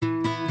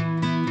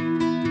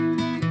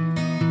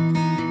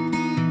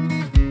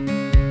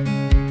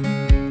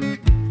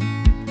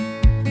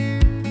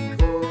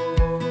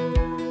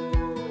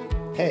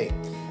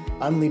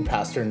I'm lead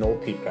pastor Noel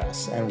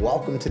Piepgrass, and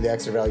welcome to the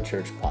Exeter Valley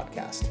Church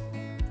podcast.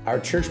 Our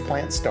church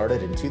plant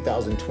started in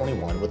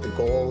 2021 with the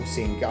goal of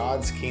seeing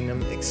God's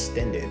kingdom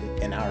extended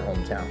in our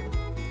hometown.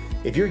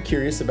 If you're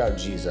curious about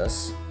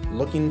Jesus,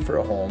 looking for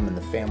a home in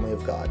the family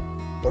of God,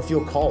 or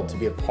feel called to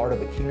be a part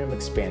of a kingdom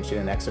expansion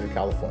in Exeter,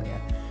 California,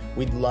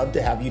 we'd love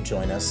to have you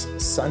join us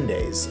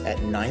Sundays at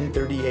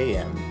 9:30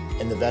 a.m.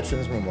 in the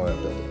Veterans Memorial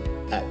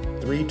Building at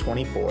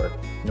 324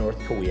 North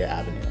Kauai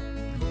Avenue.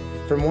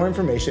 For more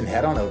information,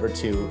 head on over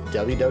to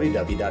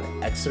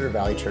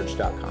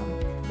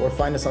www.exetervalleychurch.com or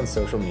find us on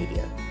social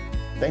media.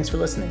 Thanks for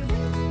listening.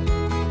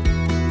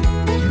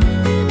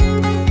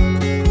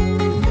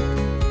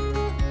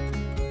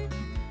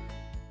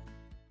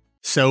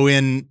 So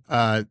in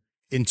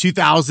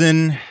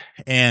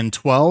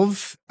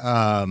 2012,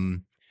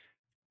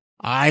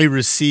 I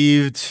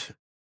received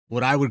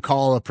what I would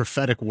call a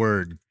prophetic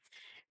word.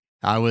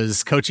 I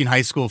was coaching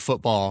high school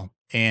football,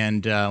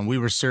 and we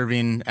were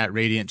serving at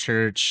Radiant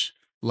Church,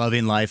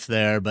 loving life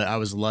there, but I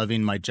was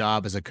loving my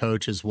job as a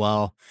coach as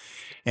well.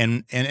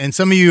 And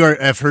some of you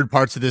have heard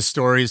parts of this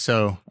story,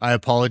 so I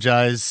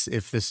apologize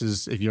if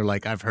you're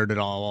like, I've heard it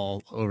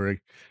all over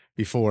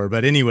before.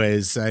 But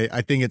anyways,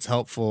 I think it's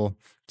helpful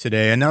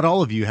today, and not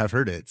all of you have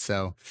heard it.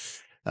 So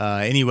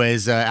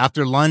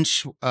after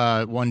lunch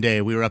one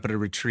day, we were up at a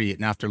retreat,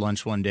 and after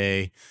lunch one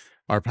day,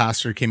 our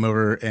pastor came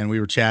over and we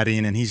were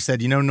chatting, and he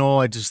said, Noel,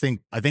 I think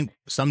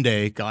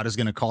someday God is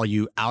going to call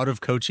you out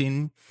of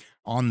coaching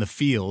on the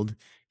field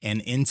and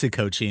into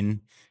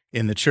coaching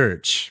in the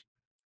church.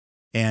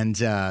 And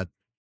that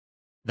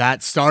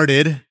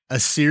started a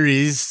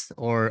series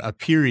or a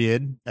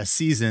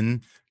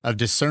season of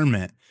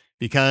discernment,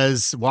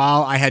 because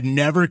while I had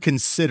never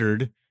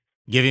considered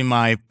giving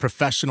my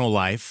professional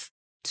life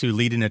to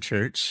leading a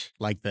church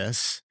like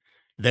this,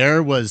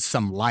 there was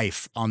some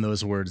life on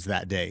those words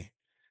that day.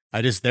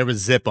 There was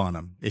zip on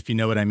them, if you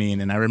know what I mean.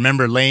 And I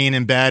remember laying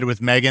in bed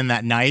with Megan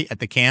that night at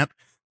the camp,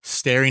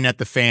 staring at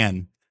the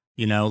fan,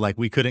 like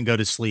we couldn't go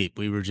to sleep.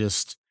 We were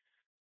just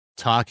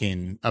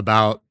talking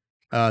about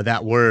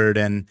that word.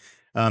 And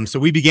so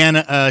we began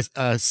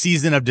a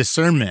season of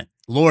discernment.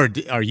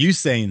 Lord, are you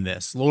saying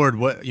this? Lord,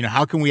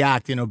 how can we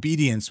act in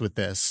obedience with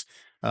this?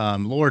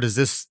 Lord,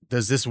 does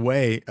this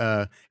weigh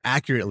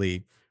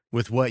accurately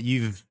with what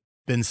you've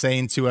been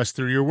saying to us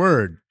through your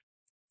word?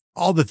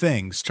 All the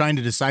things, trying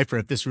to decipher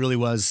if this really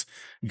was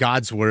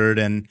God's word.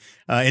 And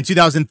in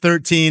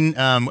 2013,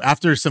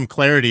 after some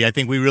clarity, I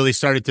think we really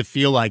started to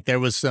feel like there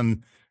was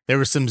some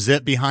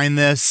zip behind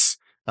this.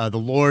 The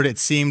Lord, it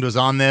seemed, was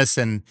on this,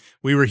 and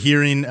we were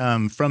hearing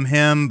from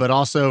him, but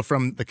also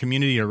from the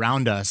community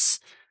around us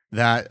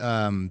that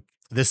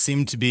this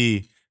seemed to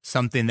be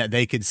something that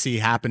they could see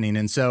happening.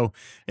 And so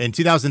in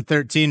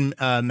 2013,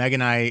 Meg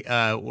and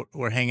I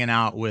were hanging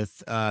out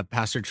with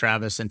Pastor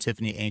Travis and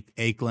Tiffany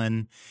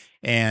Aiklin,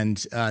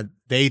 and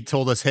they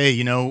told us,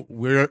 hey,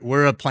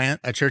 we're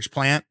a church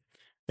plant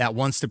that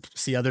wants to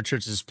see other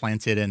churches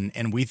planted,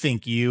 and we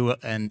think you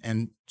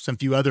and some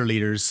few other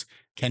leaders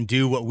can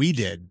do what we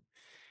did.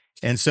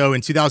 And so in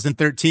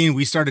 2013,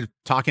 we started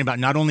talking about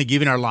not only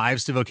giving our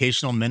lives to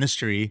vocational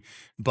ministry,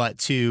 but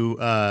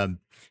to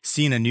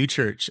seeing a new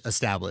church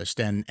established.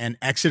 And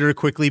Exeter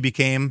quickly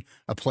became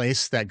a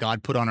place that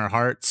God put on our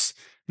hearts.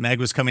 Meg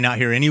was coming out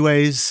here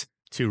anyways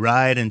to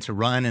ride and to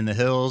run in the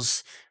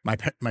hills. My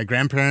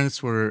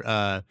grandparents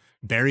were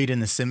buried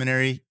in the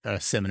cemetery. You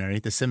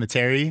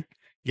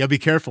gotta be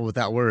careful with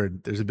that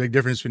word. There's a big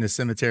difference between a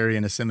cemetery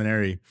and a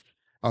seminary.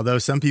 Although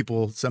some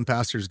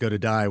pastors go to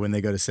die when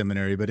they go to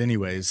seminary. But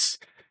anyways,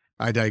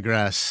 I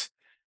digress.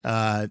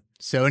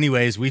 So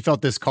anyways, we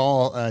felt this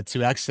call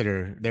to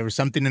Exeter. There was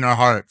something in our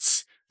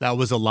hearts that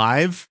was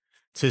alive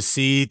to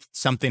see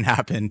something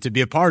happen, to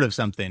be a part of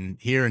something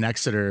here in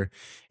Exeter.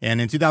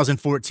 And in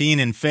 2014,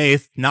 in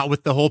faith, not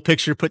with the whole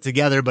picture put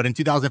together, but in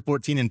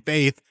 2014, in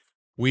faith,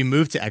 we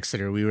moved to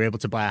Exeter. We were able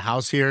to buy a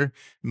house here,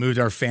 moved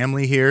our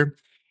family here.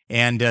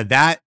 And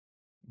that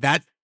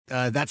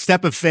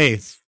step of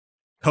faith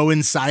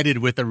coincided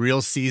with a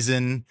real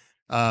season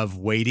of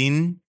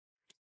waiting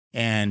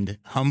and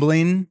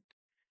humbling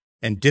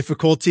and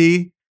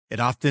difficulty. It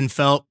often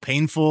felt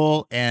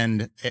painful,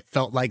 and it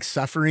felt like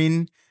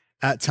suffering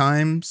at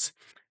times.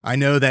 I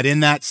know that in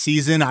that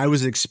season, I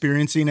was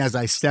experiencing, as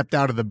I stepped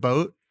out of the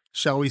boat,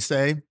 shall we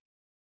say,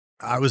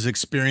 I was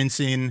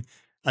experiencing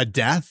a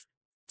death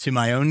to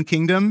my own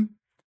kingdom,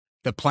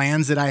 the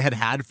plans that I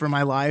had for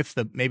my life,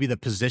 maybe the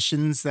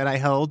positions that I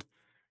held,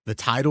 the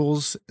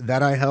titles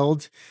that I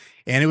held.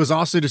 And it was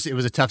also it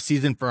was a tough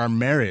season for our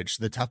marriage.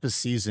 The toughest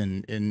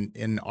season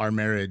in our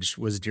marriage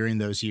was during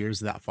those years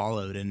that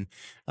followed. And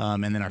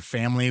then our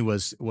family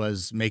was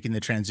making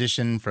the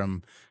transition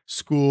from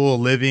school,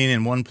 living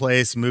in one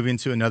place, moving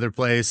to another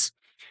place.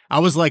 I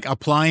was like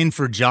applying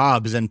for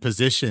jobs and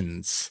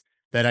positions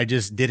that I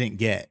just didn't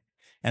get.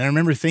 And I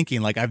remember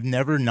thinking, like, I've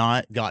never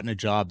not gotten a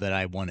job that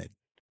I wanted.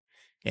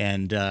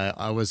 And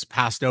I was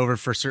passed over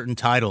for certain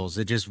titles.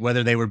 It just,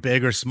 whether they were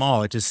big or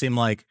small, it just seemed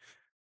like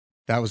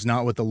that was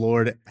not what the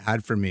Lord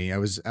had for me. I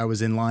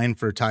was in line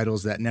for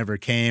titles that never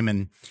came.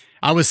 And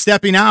I was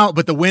stepping out,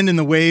 but the wind and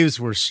the waves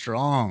were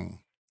strong,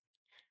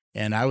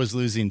 and I was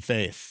losing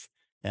faith.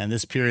 And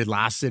this period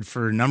lasted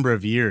for a number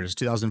of years,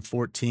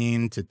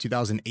 2014 to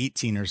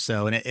 2018 or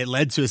so. And it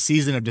led to a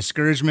season of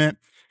discouragement,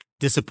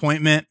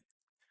 disappointment,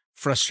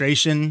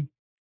 frustration.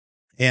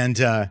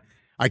 And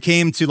I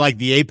came to like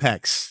the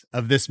apex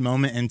of this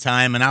moment in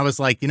time. And I was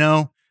like,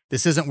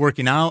 this isn't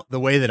working out the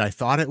way that I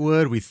thought it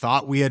would. We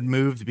thought we had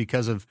moved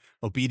because of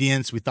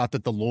obedience. We thought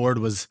that the Lord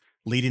was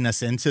leading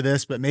us into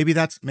this, but maybe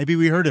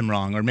we heard him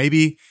wrong, or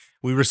maybe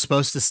we were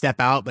supposed to step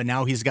out, but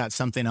now he's got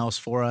something else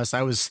for us.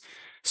 I was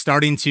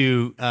starting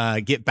to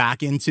get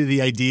back into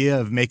the idea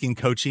of making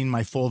coaching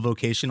my full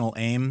vocational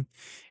aim.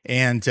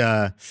 And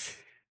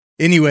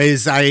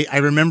anyways, I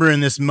remember in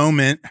this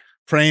moment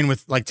praying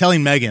with, like,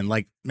 telling Megan,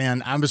 like,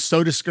 man, I was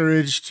so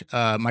discouraged.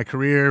 My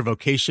career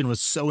vocation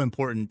was so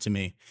important to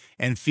me,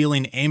 and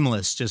feeling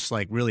aimless just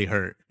like really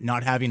hurt.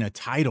 Not having a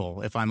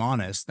title, if I'm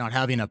honest, not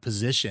having a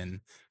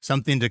position,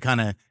 something to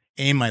kind of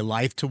aim my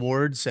life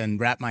towards and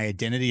wrap my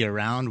identity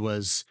around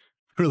was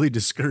really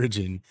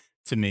discouraging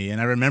to me. And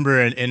I remember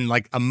in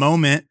like a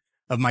moment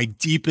of my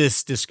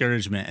deepest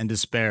discouragement and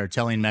despair,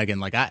 telling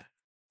Megan, like, I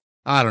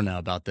don't know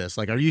about this.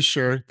 Like, are you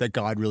sure that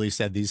God really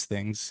said these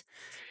things?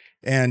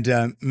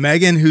 And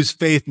Megan, whose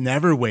faith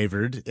never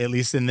wavered, at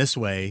least in this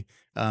way,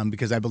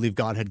 because I believe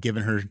God had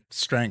given her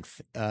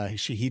strength.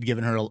 He'd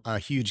given her a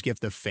huge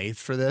gift of faith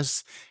for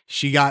this.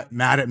 She got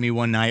mad at me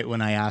one night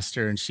when I asked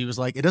her, and she was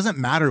like, "It doesn't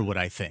matter what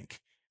I think.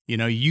 You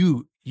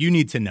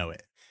need to know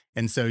it,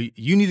 and so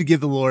you need to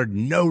give the Lord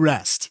no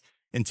rest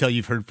until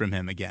you've heard from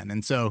Him again."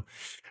 And so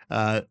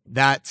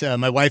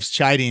my wife's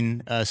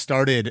chiding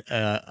started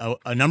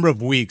a number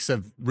of weeks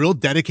of real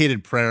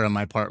dedicated prayer on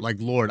my part. Like,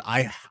 Lord,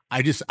 I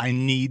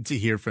need to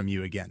hear from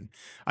you again.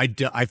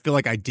 I feel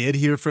like I did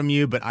hear from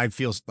you, but I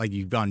feel like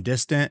you've gone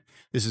distant.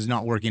 This is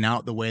not working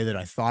out the way that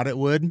I thought it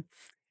would.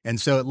 And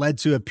so it led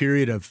to a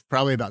period of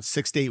probably about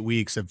 6 to 8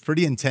 weeks of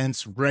pretty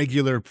intense,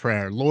 regular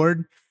prayer.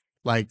 Lord,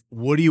 like,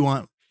 what do you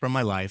want from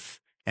my life?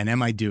 And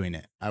am I doing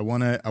it? I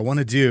want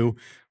to do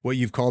what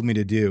you've called me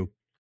to do.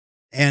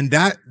 And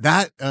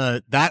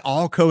that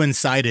all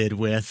coincided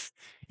with,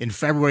 in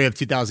February of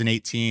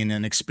 2018,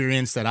 an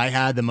experience that I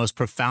had, the most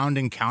profound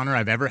encounter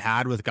I've ever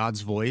had with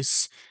God's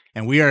voice.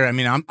 And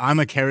I'm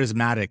a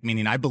charismatic,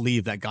 meaning I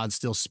believe that God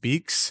still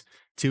speaks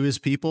to his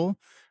people.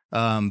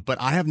 But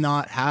I have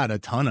not had a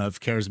ton of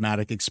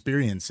charismatic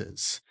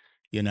experiences,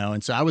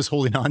 and so I was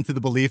holding on to the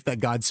belief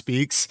that God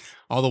speaks,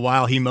 all the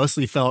while he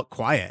mostly felt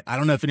quiet. I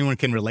don't know if anyone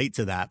can relate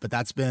to that, but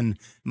that's been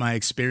my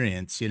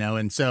experience,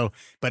 and so,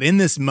 but in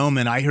this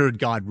moment, I heard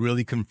God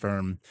really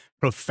confirm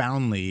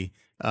profoundly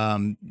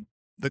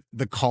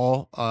the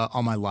call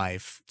on my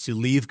life to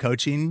leave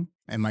coaching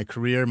and my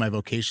career, my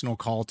vocational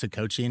call to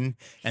coaching,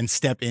 and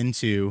step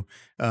into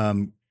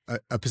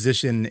a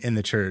position in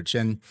the church.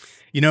 And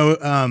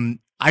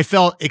I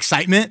felt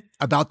excitement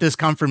about this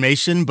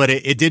confirmation, but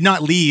it did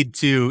not lead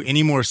to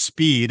any more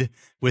speed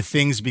with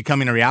things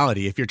becoming a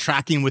reality. If you're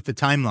tracking with the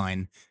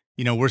timeline,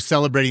 we're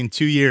celebrating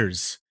 2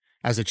 years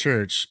as a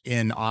church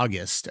in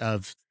August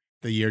of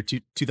the year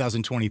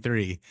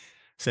 2023.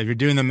 So if you're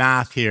doing the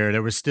math here,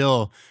 there were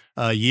still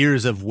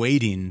years of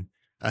waiting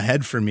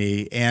ahead for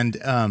me. And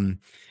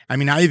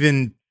I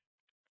even,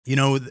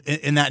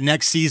 in that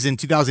next season,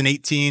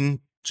 2018,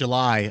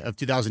 July of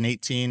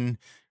 2018,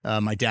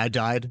 my dad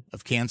died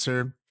of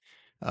cancer.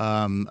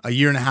 A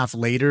year and a half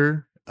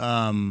later,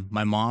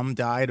 my mom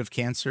died of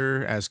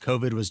cancer as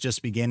COVID was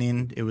just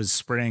beginning. It was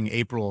spring,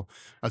 April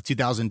of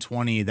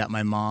 2020 that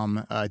my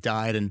mom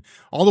died. And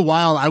all the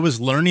while I was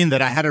learning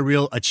that I had a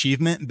real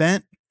achievement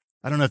bent.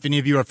 I don't know if any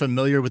of you are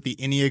familiar with the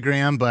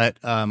Enneagram, but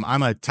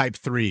I'm a type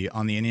 3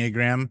 on the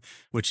Enneagram,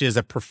 which is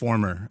a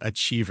performer,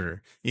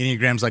 achiever. The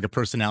Enneagram's like a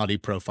personality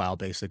profile,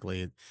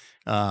 basically.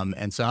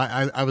 And so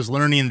I was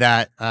learning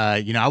that,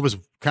 I was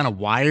kind of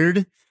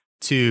wired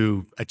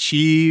to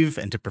achieve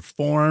and to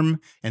perform.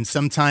 And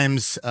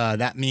sometimes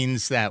that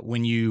means that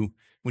when you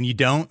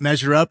don't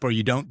measure up or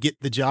you don't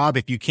get the job,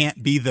 if you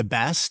can't be the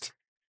best,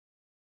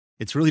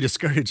 it's really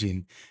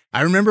discouraging.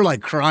 I remember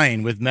like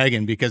crying with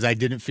Megan because I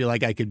didn't feel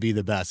like I could be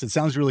the best. It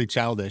sounds really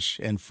childish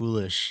and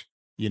foolish,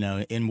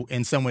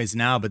 in some ways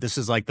now, but this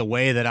is like the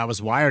way that I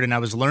was wired. And I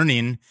was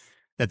learning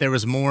that there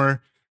was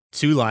more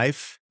to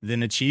life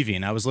than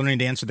achieving. I was learning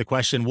to answer the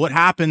question, what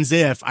happens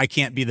if I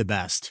can't be the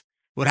best?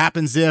 What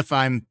happens if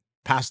I'm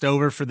passed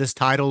over for this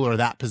title or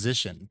that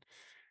position?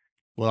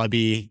 Will I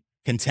be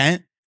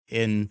content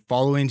in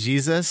following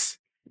Jesus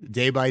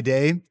day by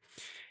day?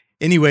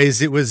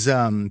 Anyways, it was,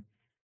 there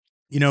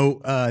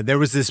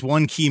was this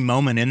one key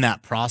moment in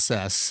that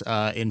process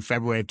in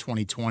February of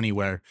 2020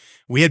 where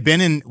we had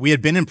been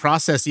in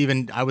process.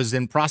 I was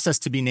in process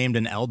to be named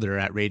an elder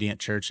at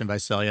Radiant Church in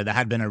Visalia. That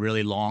had been a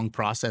really long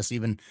process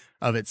even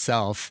of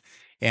itself.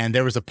 And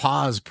there was a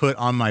pause put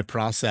on my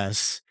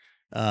process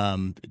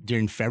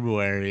during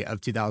February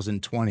of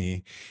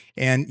 2020.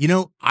 And,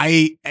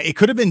 it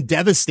could have been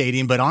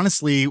devastating, but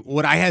honestly,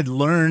 what I had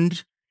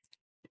learned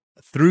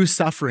through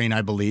suffering,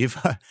 I believe,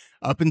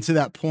 up until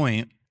that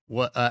point,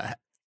 what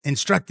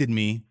instructed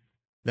me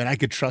that I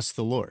could trust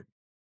the Lord,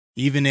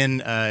 even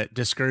in a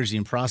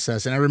discouraging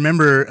process. And I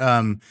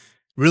remember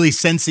really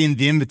sensing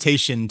the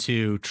invitation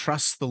to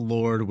trust the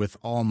Lord with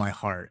all my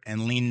heart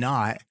and lean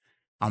not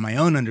on my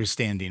own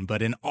understanding,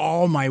 but in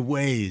all my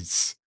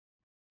ways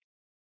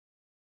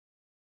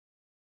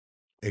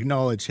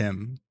acknowledge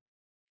him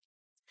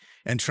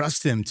and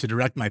trust him to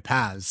direct my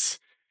paths.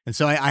 And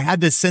so I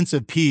had this sense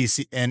of peace,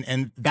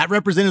 and that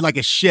represented like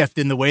a shift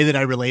in the way that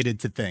I related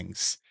to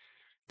things.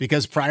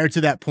 Because prior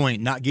to that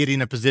point, not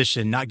getting a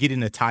position, not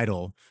getting a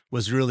title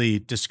was really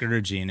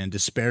discouraging and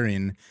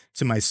despairing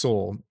to my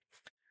soul.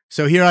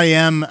 So here I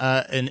am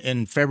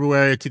in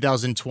February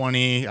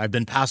 2020. I've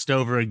been passed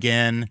over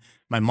again.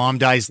 My mom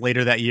dies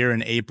later that year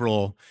in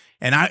April.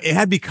 And it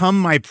had become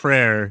my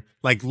prayer,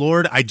 like,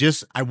 Lord, I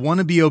want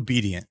to be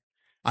obedient.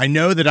 I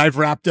know that I've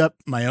wrapped up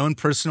my own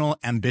personal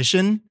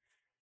ambition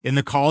in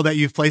the call that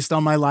you've placed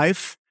on my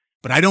life,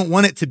 but I don't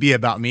want it to be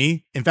about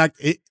me. In fact,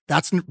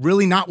 that's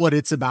really not what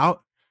it's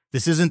about.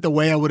 This isn't the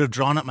way I would have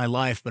drawn up my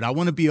life, but I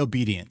want to be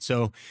obedient.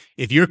 So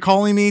if you're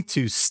calling me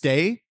to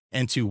stay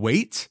and to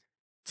wait,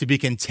 to be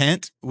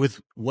content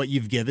with what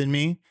you've given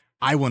me,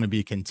 I want to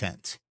be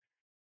content.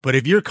 But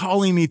if you're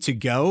calling me to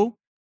go,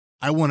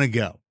 I want to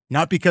go,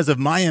 not because of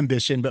my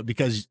ambition, but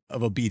because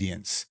of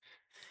obedience.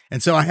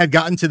 And so I had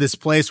gotten to this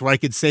place where I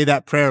could say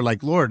that prayer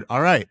like, Lord,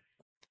 all right,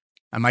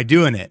 am I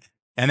doing it?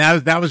 And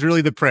that was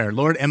really the prayer.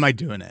 Lord, am I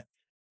doing it?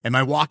 Am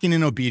I walking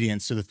in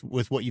obedience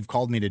with what you've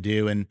called me to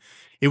do? And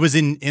it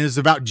was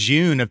about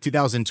June of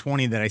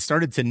 2020 that I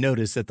started to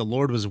notice that the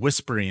Lord was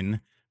whispering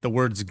the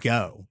words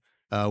 "go"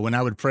 when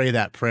I would pray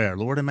that prayer.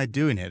 Lord, am I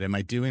doing it? Am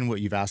I doing what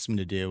you've asked me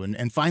to do?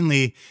 And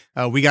finally,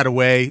 we got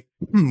away.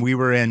 We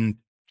were in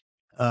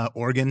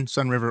Oregon,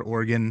 Sun River,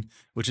 Oregon,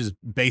 which is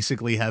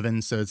basically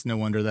heaven. So it's no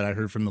wonder that I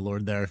heard from the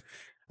Lord there.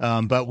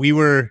 But we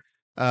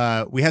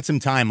had some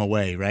time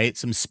away, right?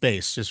 Some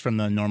space just from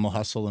the normal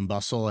hustle and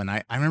bustle. And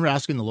I remember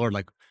asking the Lord,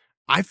 like,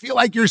 I feel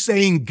like you're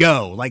saying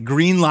go, like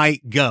green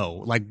light,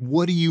 go. Like,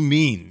 what do you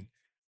mean?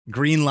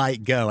 Green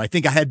light, go. I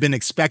think I had been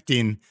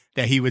expecting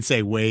that he would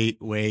say, wait,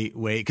 wait,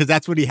 wait, because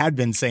that's what he had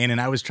been saying.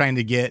 And I was trying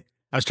to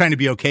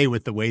be okay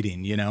with the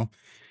waiting, you know?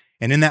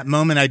 And in that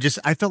moment,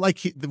 I felt like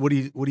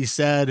what he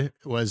said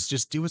was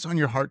just do what's on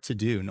your heart to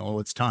do. Noel,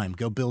 it's time.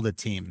 Go build a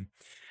team.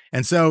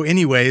 And so,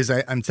 anyways,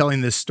 I'm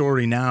telling this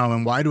story now.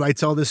 And why do I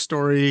tell this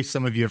story?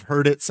 Some of you have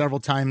heard it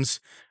several times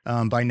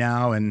by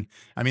now. And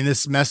I mean,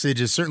 this message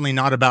is certainly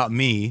not about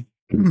me.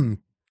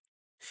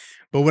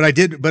 But what I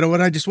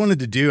just wanted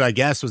to do, I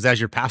guess, was as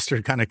your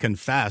pastor kind of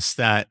confess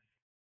that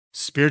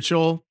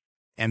spiritual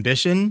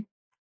ambition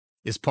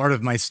is part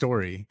of my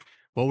story.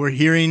 What we're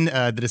hearing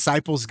the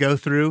disciples go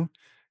through,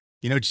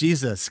 you know,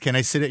 Jesus, can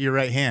I sit at your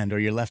right hand or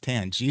your left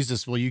hand?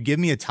 Jesus, will you give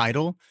me a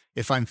title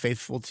if I'm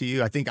faithful to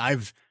you? I think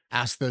I've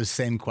asked those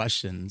same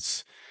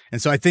questions.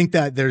 And so I think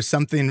that there's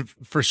something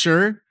for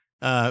sure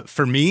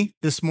for me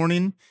this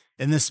morning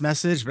in this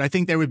message, but I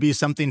think there would be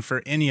something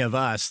for any of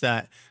us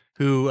that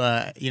who,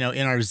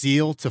 in our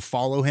zeal to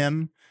follow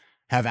him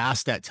have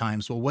asked at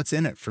times, well, what's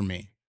in it for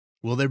me?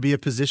 Will there be a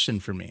position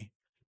for me?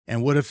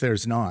 And what if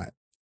there's not?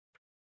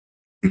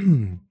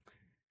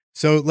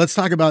 So let's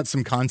talk about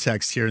some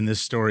context here in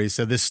this story.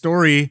 So this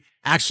story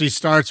actually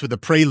starts with a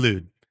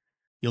prelude.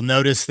 You'll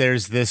notice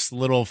there's this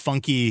little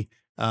funky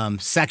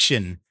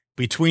section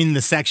between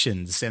the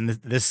sections, and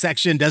this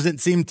section doesn't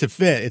seem to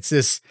fit. It's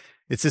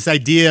this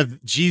idea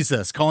of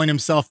Jesus calling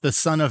himself the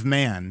Son of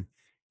Man,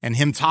 and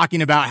him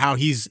talking about how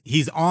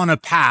he's on a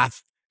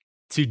path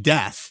to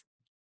death,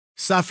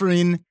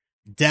 suffering,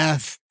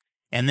 death,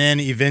 and then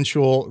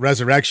eventual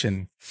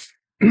resurrection.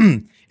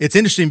 It's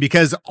interesting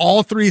because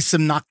all three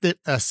synoptic,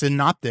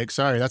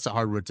 sorry, that's a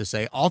hard word to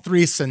say. All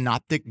three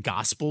synoptic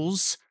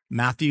gospels,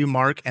 Matthew,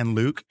 Mark, and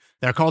Luke,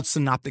 they're called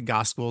synoptic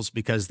gospels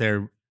because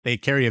they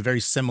carry a very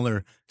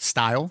similar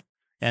style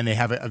and they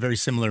have a very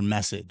similar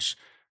message.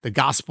 The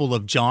Gospel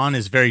of John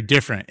is very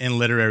different in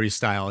literary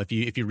style. If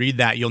you read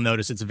that, you'll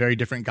notice it's a very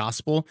different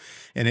gospel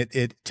and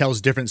it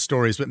tells different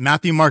stories. But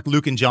Matthew, Mark,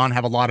 Luke, and John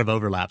have a lot of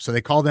overlap. So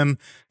they call them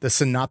the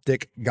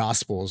synoptic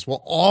gospels.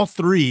 Well, all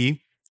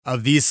three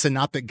of these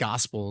synoptic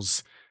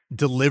gospels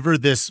deliver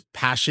this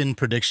passion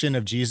prediction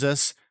of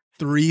Jesus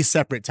 3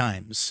 separate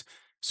times.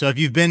 So if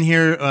you've been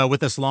here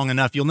with us long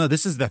enough, you'll know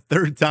this is the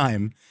third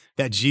time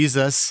that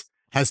Jesus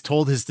has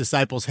told his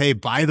disciples, hey,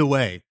 by the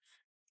way,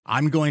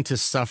 I'm going to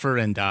suffer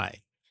and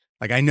die.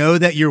 Like, I know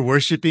that you're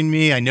worshiping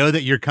me. I know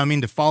that you're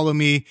coming to follow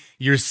me.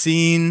 You're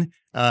seeing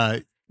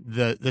the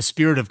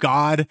Spirit of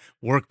God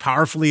work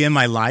powerfully in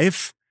my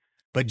life.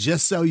 But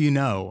just so you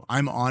know,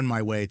 I'm on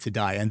my way to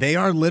die. And they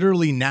are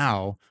literally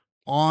now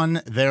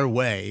on their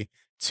way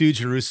to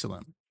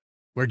Jerusalem,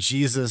 where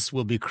Jesus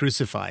will be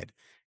crucified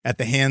at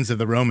the hands of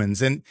the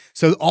Romans. And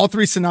so all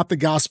three synoptic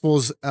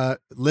gospels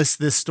list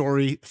this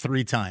story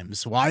 3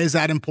 times. Why is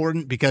that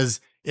important? Because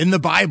in the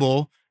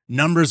Bible,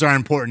 numbers are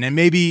important. And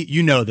maybe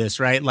you know this,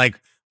 right? Like,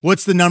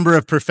 what's the number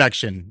of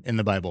perfection in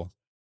the Bible?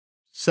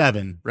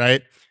 7,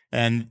 right?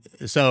 And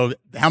so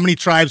how many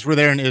tribes were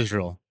there in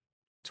Israel?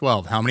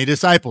 12. How many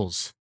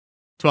disciples?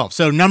 12.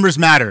 So numbers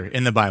matter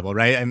in the Bible,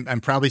 right?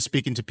 I'm probably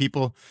speaking to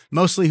people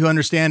mostly who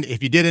understand.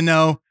 If you didn't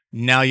know,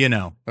 now you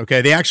know.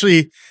 Okay. They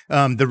actually,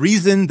 the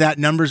reason that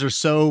numbers are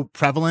so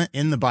prevalent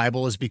in the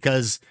Bible is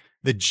because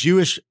the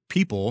Jewish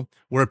people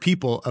were a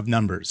people of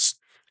numbers.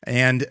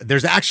 And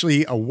there's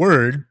actually a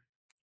word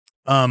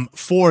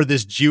for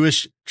this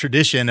Jewish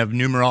tradition of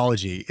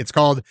numerology. It's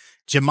called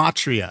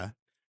gematria.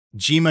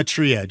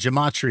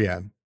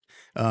 Gematria.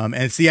 And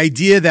it's the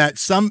idea that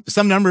some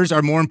numbers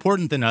are more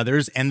important than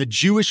others, and the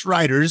Jewish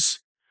writers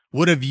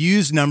would have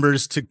used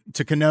numbers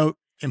to connote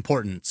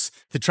importance,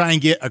 to try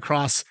and get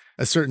across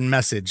a certain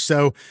message.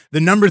 So the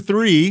number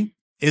 3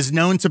 is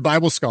known to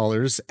Bible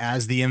scholars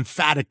as the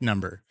emphatic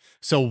number.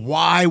 So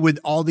why would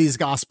all these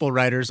gospel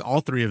writers,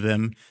 all 3 of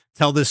them,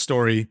 tell this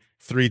story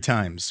 3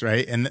 times,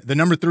 right? And the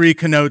number 3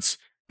 connotes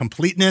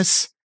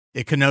completeness.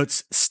 It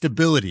connotes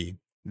stability.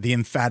 The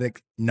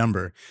emphatic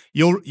number.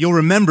 You'll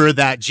remember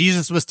that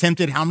Jesus was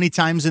tempted how many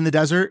times in the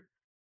desert?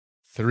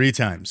 3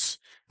 times.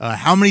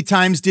 How many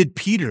times did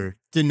Peter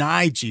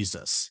deny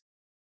Jesus?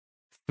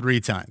 3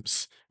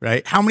 times,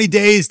 right? How many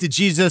days did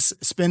Jesus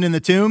spend in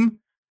the tomb?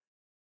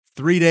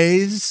 3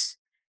 days.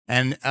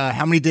 And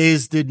how many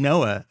days did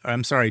Jonah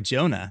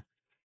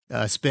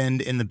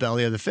spend in the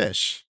belly of the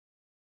fish?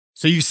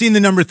 So you've seen the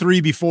number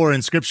 3 before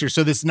in scripture.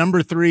 So this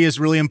number 3 is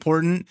really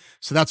important.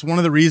 So that's one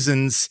of the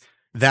reasons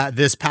that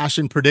this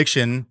passion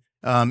prediction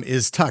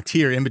is tucked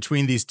here in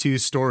between these 2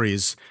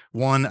 stories,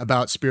 one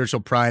about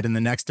spiritual pride and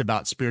the next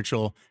about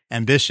spiritual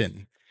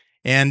ambition.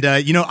 And,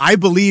 I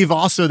believe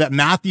also that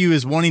Matthew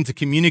is wanting to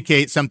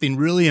communicate something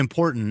really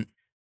important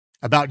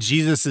about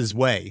Jesus's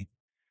way.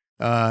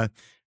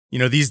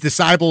 These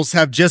disciples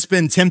have just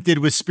been tempted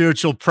with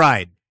spiritual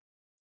pride,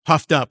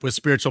 puffed up with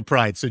spiritual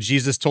pride. So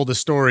Jesus told a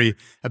story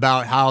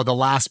about how the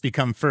last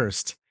become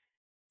first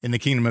in the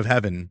kingdom of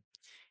heaven.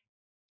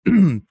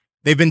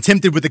 They've been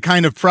tempted with the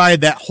kind of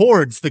pride that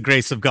hoards the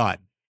grace of God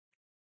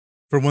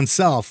for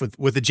oneself,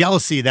 with a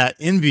jealousy that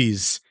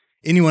envies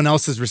anyone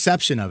else's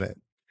reception of it.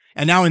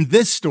 And now in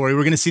this story,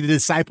 we're going to see the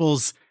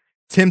disciples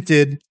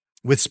tempted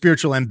with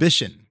spiritual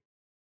ambition.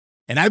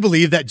 And I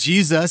believe that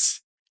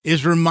Jesus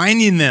is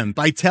reminding them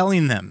by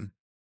telling them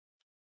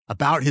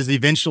about his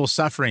eventual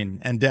suffering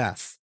and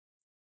death,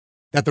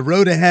 that the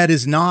road ahead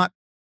is not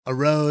a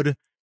road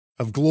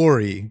of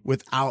glory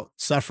without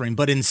suffering,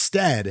 but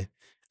instead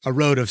a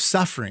road of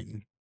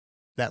suffering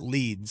that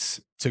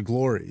leads to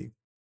glory.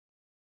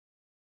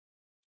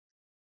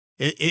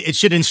 It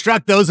should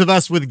instruct those of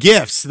us with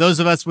gifts,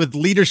 those of us with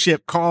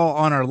leadership call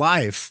on our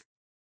life,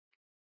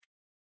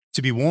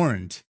 to be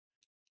warned.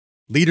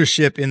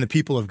 Leadership in the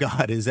people of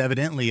God is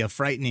evidently a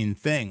frightening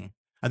thing.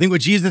 I think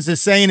what Jesus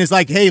is saying is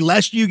like, hey,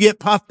 lest you get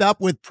puffed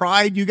up with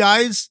pride, you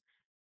guys,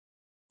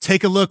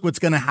 take a look what's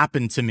going to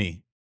happen to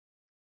me.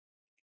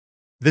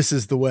 This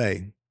is the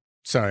way.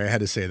 Sorry, I had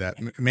to say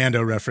that.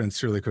 Mando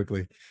reference really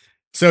quickly.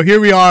 So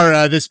here we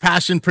are. This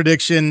passion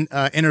prediction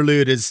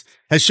interlude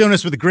has shown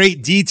us with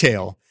great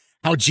detail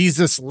how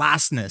Jesus'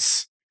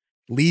 lastness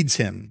leads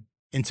him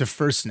into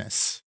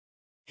firstness.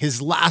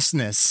 His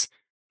lastness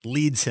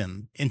leads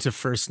him into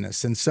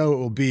firstness. And so it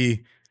will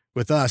be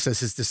with us as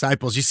his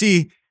disciples. You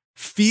see,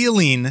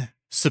 feeling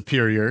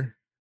superior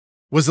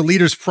was the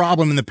leader's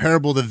problem in the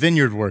parable of the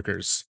vineyard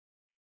workers.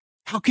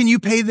 How can you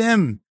pay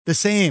them the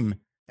same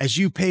as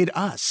you paid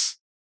us?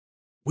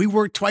 We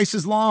worked twice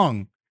as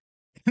long,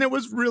 and it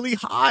was really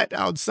hot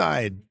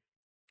outside.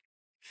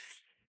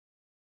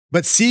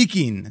 But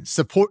seeking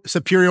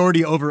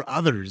superiority over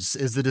others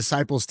is the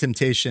disciples'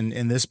 temptation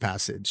in this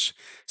passage.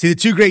 See, the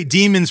 2 great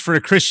demons for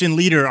a Christian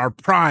leader are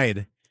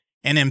pride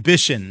and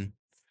ambition.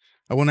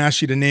 I won't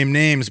ask you to name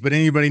names, but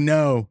anybody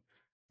know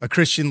a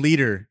Christian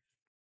leader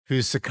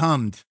who's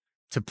succumbed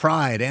to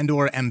pride and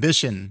or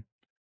ambition?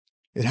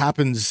 It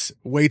happens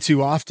way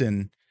too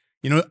often.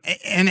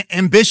 And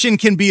ambition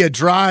can be a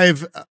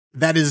drive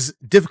that is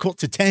difficult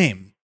to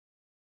tame.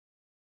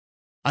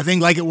 I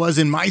think like it was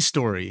in my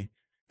story,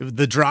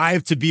 the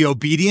drive to be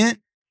obedient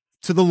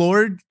to the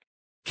Lord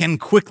can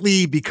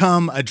quickly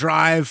become a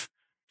drive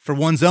for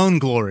one's own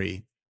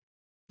glory,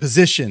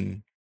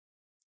 position,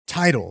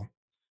 title.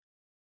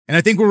 And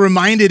I think we're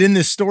reminded in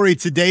this story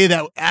today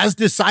that as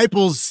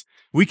disciples,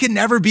 we can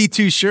never be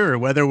too sure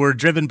whether we're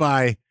driven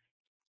by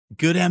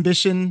good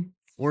ambition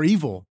or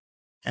evil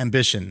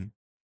ambition.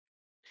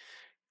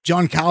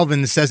 John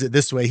Calvin says it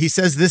this way. He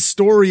says, this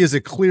story is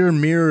a clear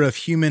mirror of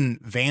human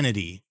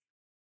vanity.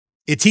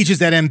 It teaches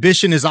that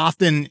ambition is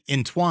often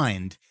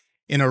entwined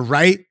in a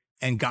right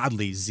and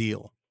godly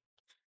zeal,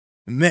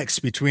 a mix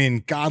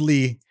between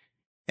godly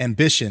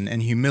ambition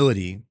and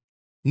humility.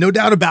 No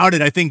doubt about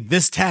it, I think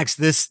this text,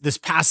 this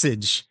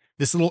passage,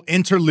 this little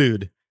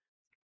interlude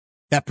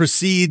that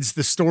precedes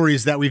the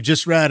stories that we've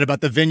just read about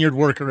the vineyard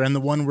worker and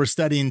the one we're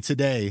studying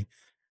today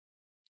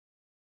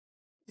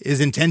is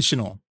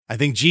intentional. I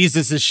think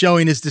Jesus is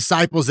showing his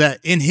disciples that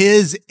in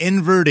his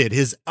inverted,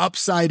 his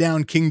upside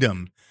down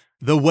kingdom,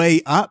 the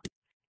way up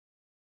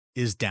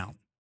is down.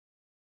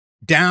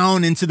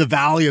 Down into the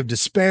valley of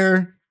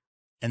despair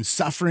and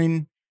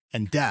suffering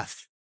and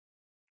death.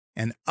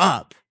 And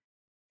up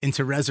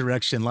into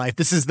resurrection life.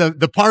 This is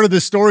the part of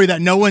the story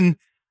that no one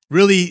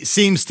really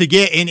seems to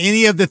get in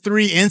any of the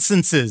three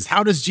instances.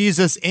 How does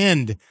Jesus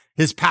end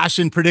his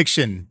passion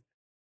prediction?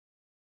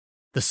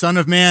 The Son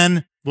of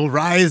Man will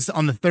rise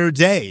on the third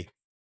day.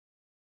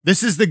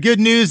 This is the good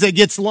news that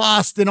gets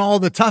lost in all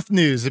the tough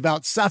news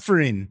about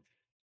suffering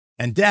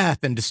and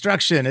death and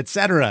destruction,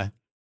 etc.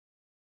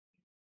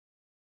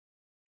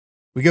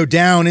 We go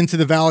down into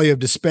the valley of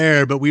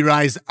despair, but we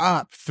rise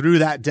up through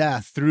that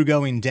death, through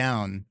going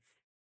down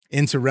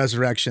into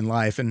resurrection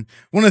life. And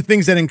one of the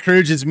things that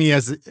encourages me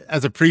as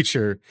a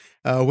preacher,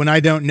 when I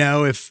don't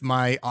know if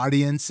my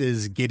audience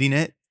is getting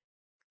it,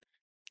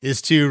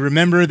 is to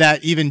remember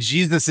that even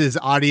Jesus's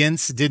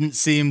audience didn't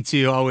seem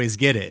to always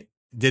get it,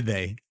 did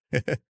they?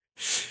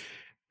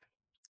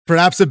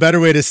 Perhaps a better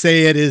way to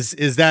say it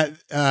is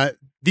that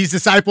these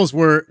disciples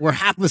were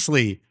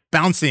haplessly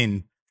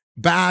bouncing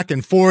back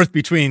and forth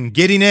between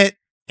getting it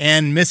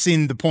and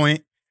missing the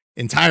point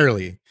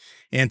entirely.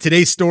 And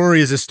today's story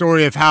is a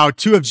story of how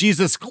two of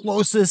Jesus'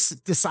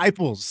 closest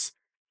disciples,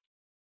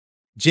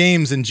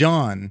 James and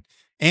John,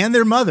 and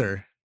their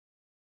mother,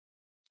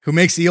 who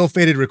makes the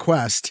ill-fated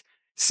request,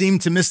 seem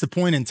to miss the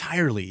point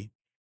entirely.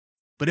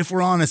 But if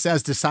we're honest,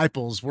 as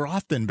disciples, we're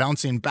often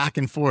bouncing back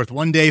and forth.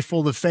 One day,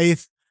 full of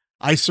faith,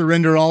 I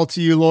surrender all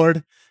to you,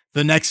 Lord.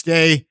 The next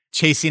day,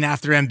 chasing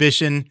after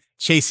ambition,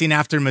 chasing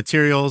after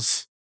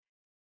materials,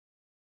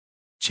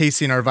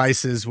 chasing our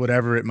vices,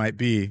 whatever it might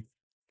be.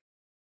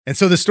 And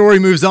so the story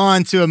moves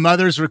on to a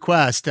mother's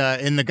request.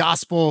 In the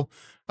Gospel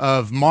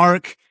of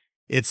Mark,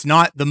 it's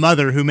not the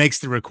mother who makes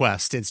the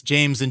request. It's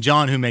James and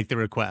John who make the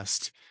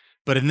request.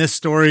 But in this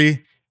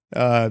story,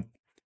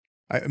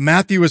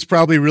 Matthew was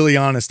probably really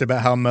honest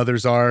about how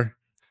mothers are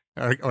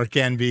or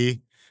can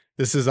be.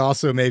 This is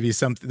also maybe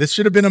something. This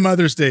should have been a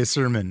Mother's Day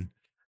sermon.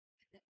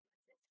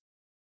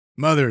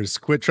 Mothers,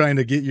 quit trying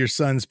to get your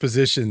sons'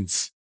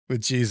 positions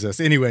with Jesus.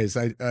 Anyways,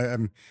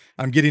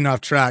 I'm getting off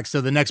track.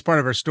 So the next part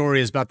of our story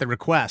is about the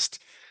request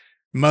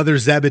Mother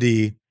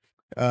Zebedee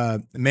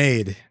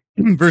made.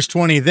 Verse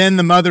 20, then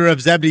the mother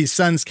of Zebedee's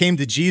sons came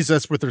to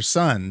Jesus with her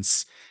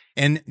sons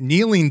and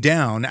kneeling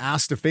down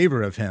asked a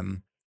favor of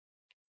him.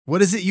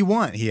 What is it you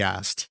want? He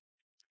asked.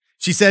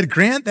 She said,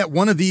 grant that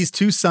one of these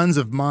two sons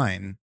of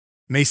mine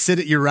may sit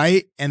at your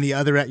right and the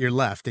other at your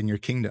left in your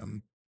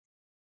kingdom.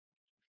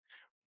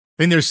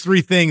 I think there's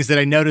three things that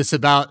I notice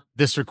about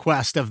this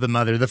request of the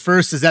mother. The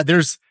first is that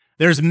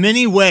there's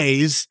many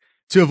ways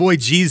to avoid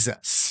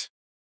Jesus.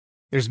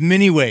 There's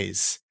many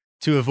ways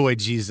to avoid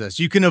Jesus.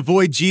 You can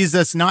avoid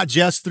Jesus not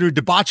just through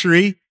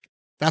debauchery.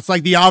 That's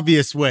like the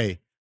obvious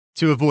way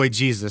to avoid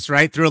Jesus,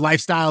 right? Through a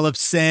lifestyle of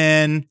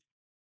sin,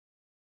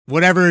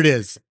 whatever it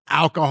is,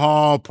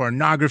 alcohol,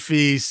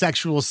 pornography,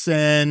 sexual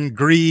sin,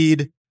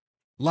 greed,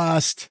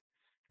 lust,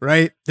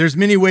 right? There's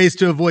many ways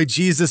to avoid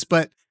Jesus,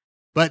 but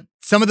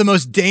some of the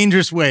most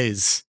dangerous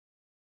ways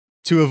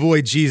to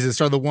avoid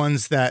Jesus are the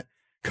ones that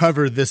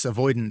cover this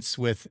avoidance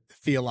with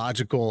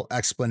theological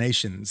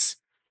explanations.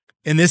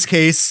 In this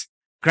case,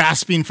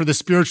 grasping for the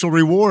spiritual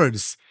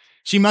rewards.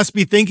 She must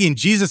be thinking,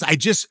 Jesus, I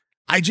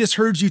just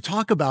heard you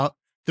talk about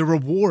the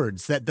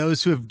rewards that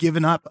those who have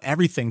given up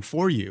everything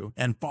for you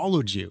and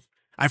followed you.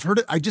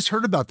 I just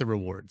heard about the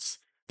rewards.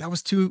 That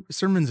was 2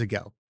 sermons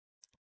ago.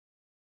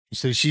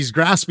 So she's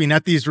grasping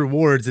at these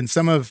rewards, and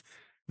some of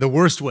the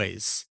worst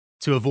ways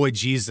to avoid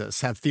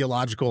Jesus have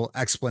theological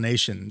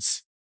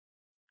explanations.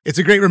 It's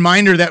a great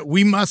reminder that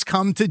we must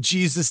come to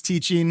Jesus'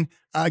 teaching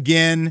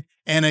again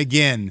and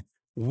again,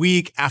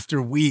 week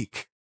after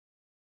week.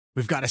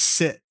 We've got to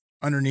sit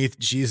underneath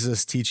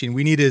Jesus' teaching.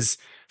 We need his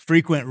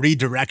frequent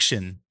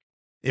redirection,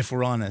 if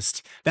we're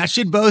honest. That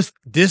should both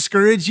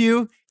discourage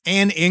you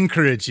and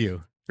encourage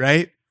you,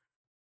 right?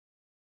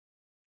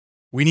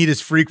 We need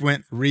his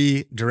frequent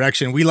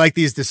redirection. We, like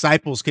these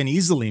disciples, can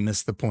easily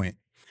miss the point.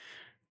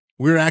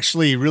 We're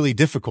actually really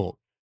difficult.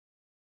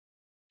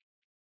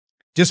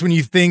 Just when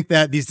you think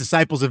that these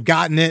disciples have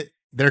gotten it,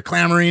 they're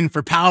clamoring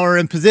for power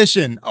and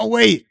position. Oh,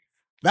 wait,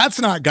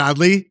 that's not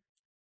godly.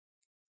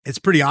 It's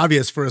pretty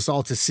obvious for us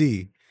all to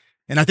see.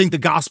 And I think the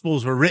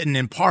Gospels were written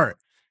in part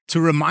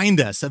to remind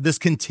us of this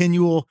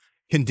continual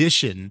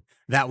condition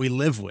that we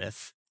live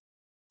with.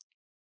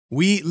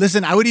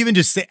 I would even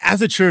just say,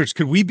 as a church,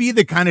 could we be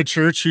the kind of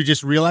church who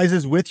just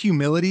realizes with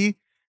humility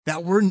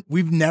that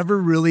we've never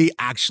really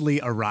actually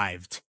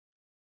arrived?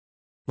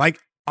 Like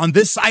on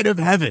this side of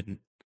heaven,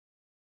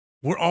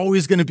 we're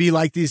always going to be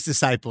like these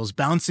disciples,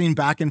 bouncing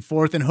back and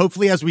forth. And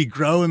hopefully as we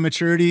grow in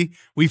maturity,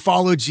 we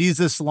follow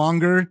Jesus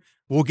longer,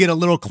 we'll get a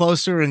little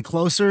closer and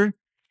closer.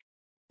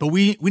 But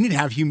we need to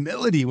have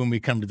humility when we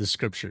come to the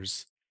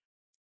scriptures.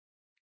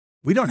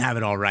 We don't have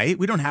it all right.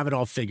 We don't have it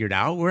all figured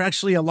out. We're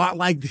actually a lot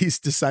like these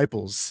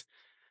disciples.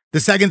 The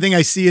second thing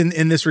I see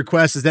in this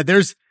request is that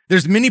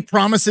there's many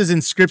promises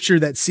in scripture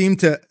that seem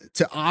to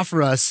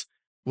offer us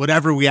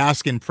whatever we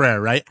ask in prayer,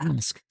 right?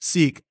 Ask,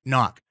 seek,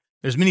 knock.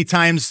 There's many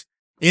times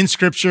in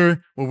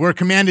scripture where we're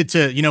commanded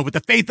to, with the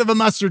faith of a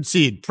mustard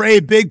seed,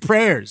 pray big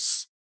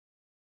prayers.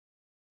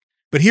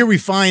 But here we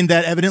find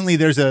that evidently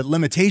there's a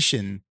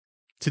limitation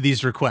to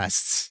these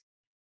requests.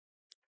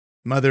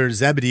 Mother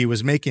Zebedee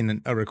was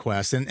making a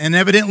request. And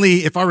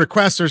evidently, if our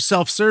requests are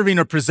self-serving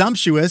or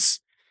presumptuous,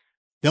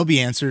 they'll be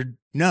answered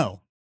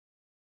no.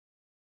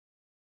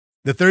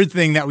 The third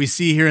thing that we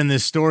see here in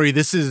this story,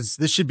 this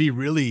should be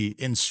really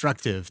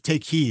instructive.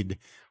 Take heed.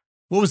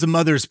 What was the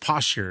mother's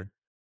posture?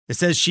 It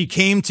says she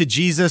came to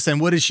Jesus, and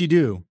what did she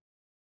do?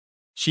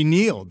 She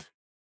kneeled.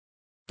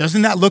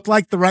 Doesn't that look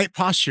like the right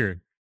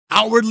posture?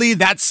 Outwardly,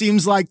 that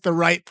seems like the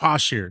right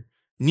posture.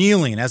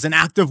 Kneeling as an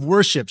act of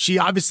worship. She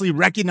obviously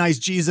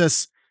recognized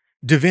Jesus'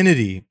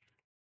 divinity,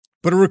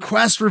 but a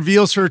request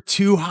reveals her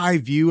too high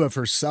view of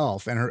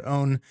herself and her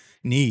own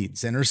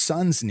needs and her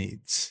son's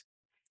needs.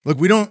 Look,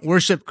 we don't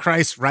worship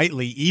Christ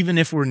rightly, even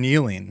if we're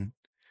kneeling,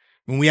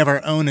 when we have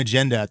our own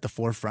agenda at the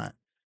forefront.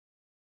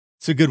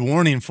 It's a good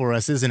warning for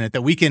us, isn't it?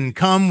 That we can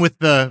come with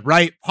the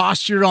right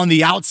posture on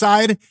the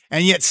outside,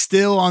 and yet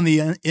still on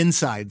the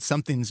inside,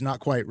 something's not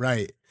quite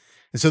right.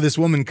 And so this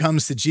woman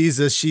comes to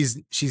Jesus,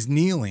 she's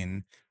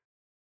kneeling,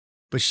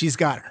 but she's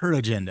got her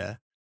agenda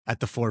at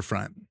the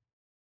forefront.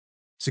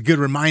 It's a good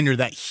reminder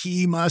that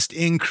he must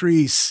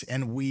increase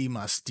and we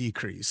must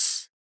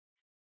decrease.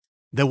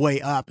 The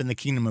way up in the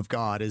kingdom of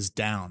God is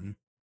down.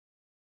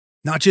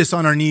 Not just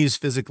on our knees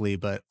physically,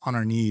 but on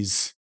our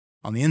knees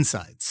on the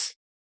insides.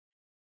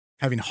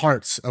 Having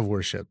hearts of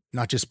worship,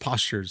 not just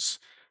postures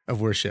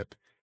of worship.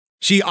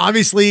 She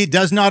obviously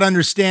does not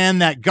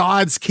understand that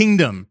God's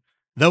kingdom,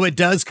 though it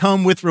does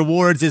come with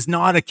rewards, is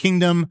not a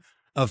kingdom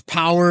of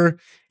power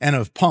and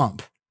of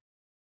pomp.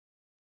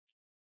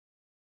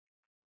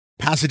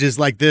 Passages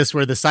like this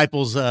where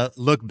disciples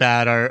look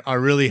bad are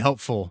really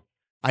helpful,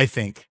 I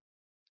think.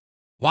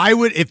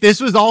 If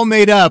this was all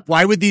made up,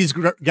 why would these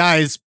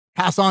guys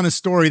pass on a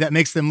story that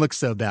makes them look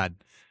so bad?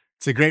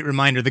 It's a great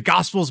reminder. The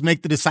Gospels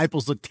make the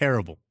disciples look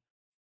terrible.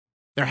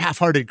 They're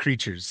half-hearted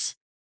creatures.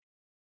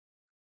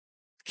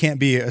 Can't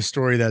be a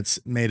story that's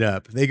made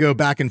up. They go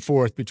back and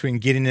forth between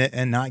getting it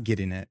and not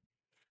getting it.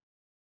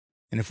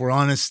 And if we're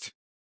honest,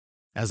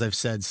 as I've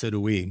said, so do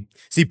we.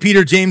 See,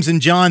 Peter, James,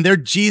 and John, they're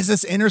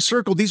Jesus' inner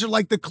circle. These are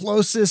like the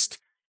closest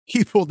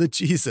people to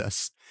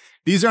Jesus.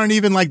 These aren't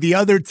even like the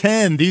other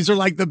 10. These are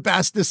like the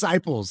best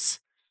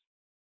disciples,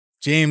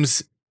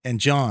 James and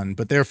John,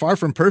 but they're far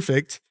from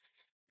perfect.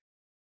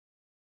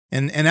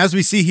 And as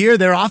we see here,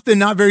 they're often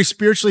not very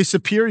spiritually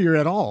superior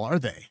at all, are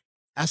they?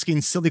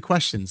 Asking silly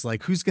questions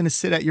like, who's going to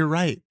sit at your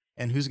right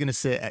and who's going to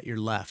sit at your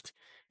left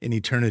in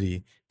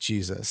eternity,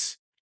 Jesus?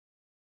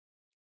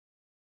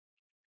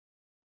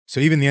 So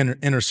even the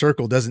inner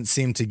circle doesn't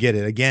seem to get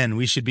it. Again,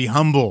 we should be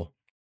humble.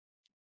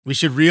 We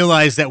should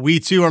realize that we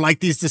too are like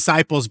these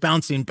disciples,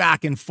 bouncing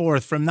back and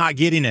forth from not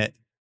getting it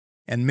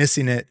and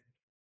missing it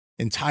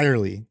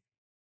entirely.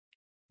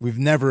 We've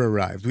never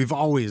arrived. We've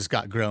always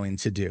got growing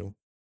to do.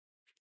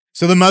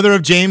 So the mother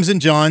of James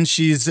and John,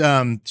 she's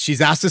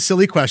asked a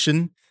silly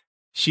question.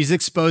 She's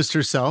exposed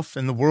herself,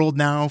 and the world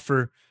now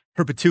for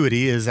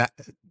perpetuity is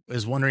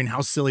wondering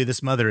how silly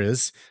this mother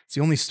is. It's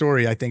the only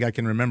story I think I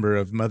can remember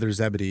of Mother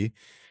Zebedee.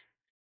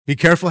 Be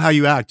careful how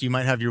you act. You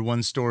might have your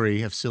one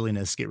story of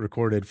silliness get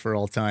recorded for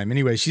all time.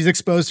 Anyway, she's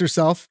exposed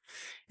herself.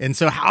 And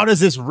so how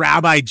does this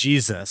Rabbi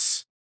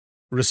Jesus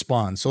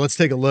respond? So let's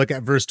take a look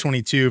at verse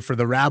 22 for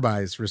the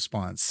rabbi's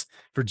response,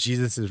 for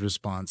Jesus'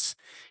 response.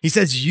 He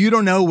says, you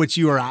don't know what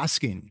you are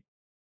asking.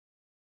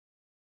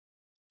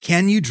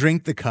 Can you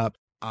drink the cup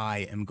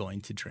I am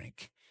going to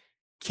drink?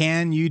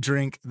 Can you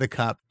drink the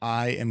cup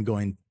I am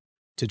going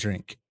to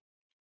drink?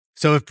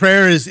 So if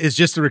prayer is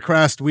just a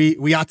request,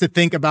 we ought to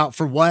think about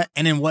for what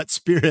and in what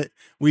spirit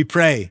we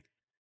pray.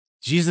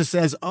 Jesus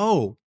says,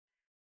 oh,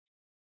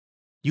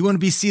 you want to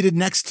be seated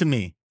next to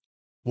me?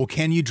 Well,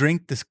 can you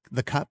drink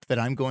the cup that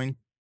I'm going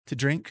to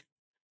drink?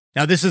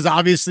 Now, this is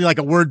obviously like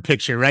a word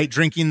picture, right?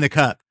 Drinking the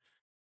cup.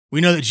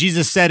 We know that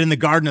Jesus said in the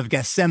Garden of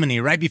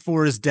Gethsemane, right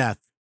before his death,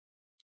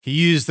 he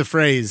used the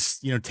phrase,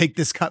 take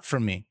this cup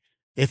from me,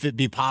 if it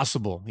be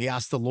possible. He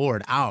asked the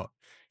Lord out.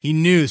 He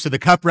knew, so the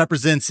cup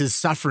represents his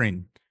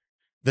suffering,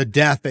 the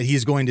death that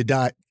he's going to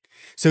die.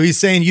 So he's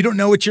saying, you don't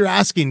know what you're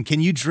asking.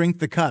 Can you drink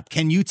the cup?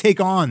 Can you take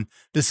on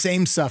the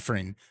same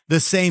suffering, the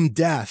same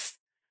death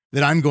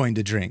that I'm going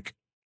to drink?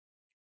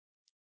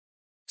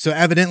 So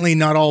evidently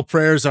not all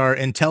prayers are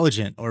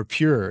intelligent or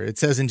pure. It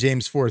says in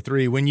James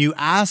 4:3, when you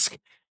ask,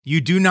 you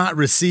do not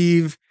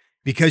receive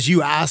because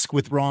you ask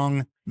with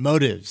wrong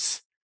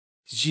motives.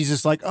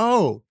 Jesus like,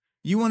 oh,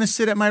 you want to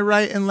sit at my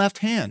right and left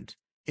hand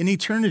in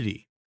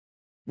eternity.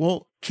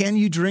 Well, can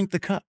you drink the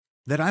cup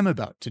that I'm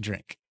about to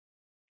drink?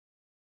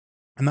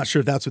 I'm not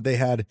sure if that's what they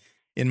had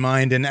in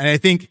mind. And I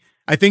think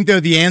though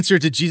the answer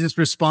to Jesus'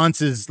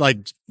 response is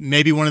like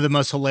maybe one of the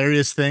most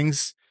hilarious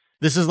things.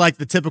 This is like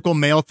the typical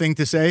male thing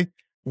to say.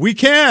 We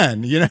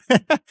can,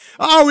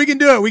 oh, we can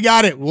do it. We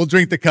got it. We'll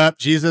drink the cup.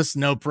 Jesus,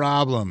 no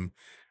problem.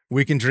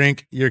 We can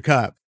drink your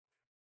cup.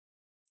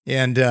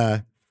 And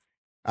I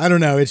don't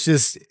know. It's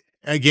just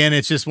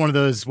one of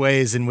those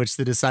ways in which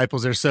the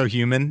disciples are so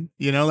human,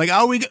 like,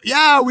 oh,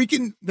 we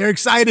can, they're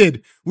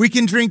excited. We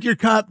can drink your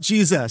cup,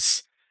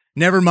 Jesus.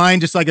 Never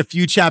mind, just like a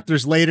few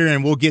chapters later,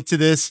 and we'll get to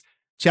this,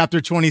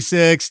 chapter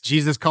 26,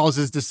 Jesus calls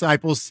his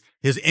disciples,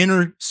 his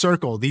inner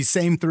circle, these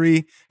same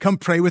three, come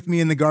pray with me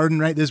in the garden,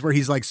 right? This is where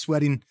he's like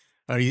sweating,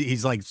 or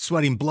he's like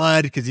sweating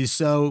blood because he's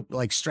so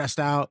like stressed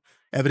out,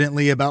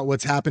 evidently, about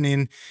what's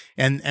happening.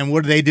 And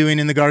what are they doing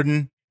in the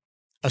garden?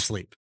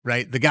 Asleep,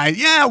 right? The guy,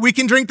 yeah, we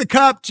can drink the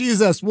cup,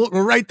 Jesus.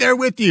 We're right there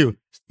with you.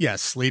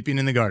 Yes, sleeping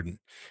in the garden,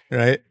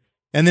 right?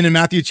 And then in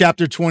Matthew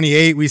chapter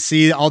 28, we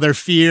see all their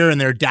fear and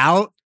their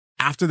doubt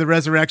after the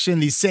resurrection.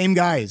 These same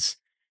guys,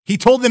 he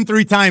told them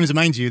 3 times,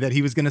 mind you, that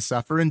he was going to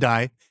suffer and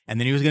die, and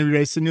then he was going to be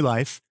raised to new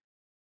life,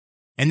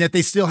 and that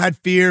they still had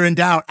fear and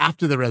doubt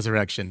after the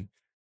resurrection.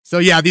 So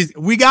yeah,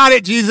 we got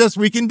it, Jesus.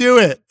 We can do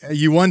it.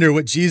 You wonder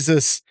what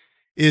Jesus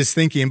is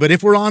thinking. But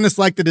if we're honest,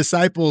 like the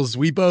disciples,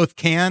 we both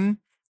can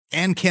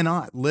and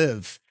cannot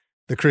live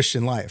the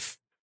Christian life.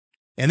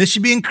 And this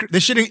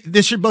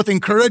should both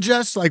encourage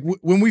us. Like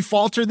when we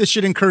falter, this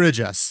should encourage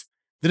us.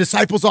 The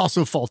disciples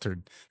also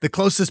faltered. The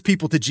closest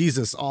people to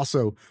Jesus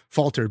also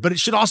faltered. But it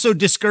should also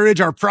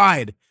discourage our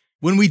pride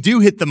when we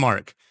do hit the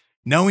mark.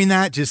 Knowing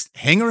that, just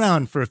hang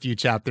around for a few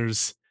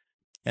chapters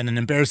and an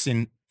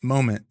embarrassing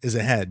moment is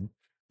ahead.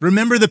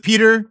 Remember the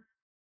Peter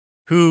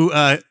who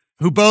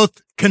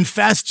both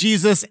confessed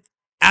Jesus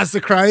as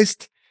the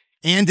Christ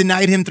and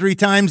denied him 3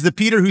 times? The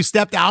Peter who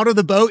stepped out of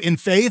the boat in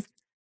faith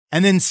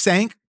and then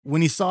sank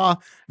when he saw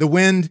the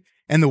wind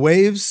and the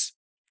waves?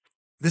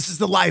 This is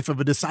the life of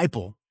a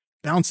disciple,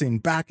 bouncing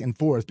back and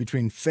forth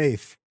between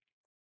faith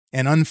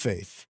and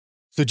unfaith.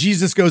 So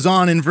Jesus goes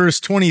on in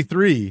verse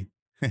 23.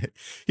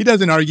 He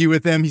doesn't argue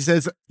with them. He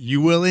says,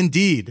 "You will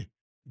indeed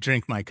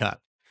drink my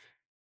cup."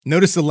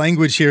 Notice the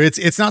language here.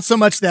 It's not so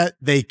much that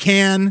they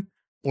can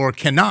or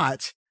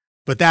cannot,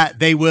 but that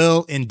they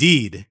will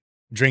indeed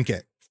drink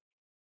it.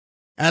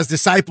 As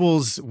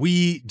disciples,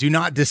 we do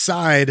not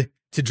decide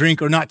to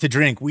drink or not to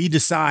drink. We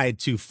decide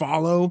to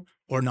follow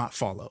or not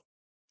follow.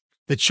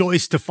 The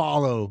choice to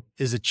follow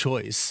is a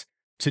choice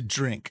to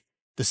drink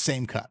the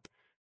same cup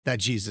that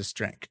Jesus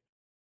drank.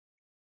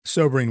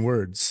 Sobering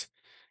words.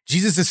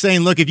 Jesus is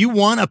saying, look, if you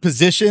want a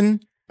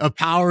position of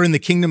power in the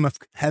kingdom of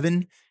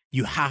heaven,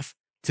 you have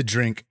to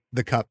drink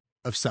the cup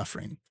of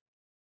suffering,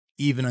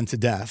 even unto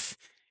death.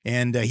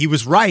 And he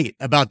was right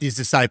about these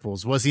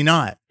disciples, was he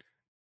not?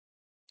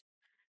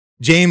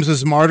 James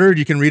was martyred.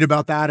 You can read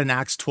about that in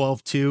Acts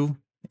 12:2.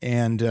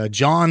 And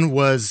John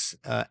was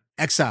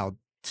exiled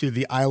to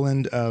the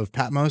island of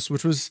Patmos,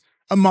 which was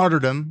a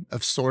martyrdom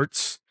of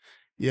sorts.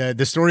 Yeah,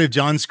 the story of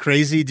John's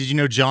crazy. Did you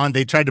know John,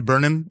 they tried to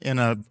burn him in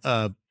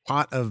a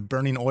pot of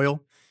burning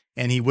oil,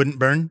 and he wouldn't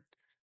burn?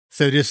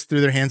 So they just threw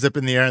their hands up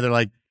in the air, and they're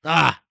like,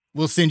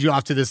 we'll send you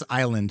off to this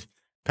island,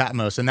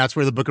 Patmos. And that's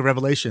where the book of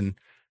Revelation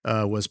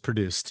was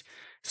produced.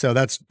 So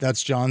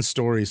that's John's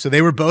story. So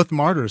they were both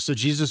martyrs. So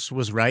Jesus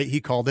was right.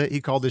 He called it.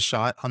 He called his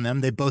shot on them.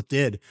 They both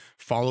did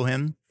follow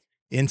him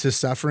into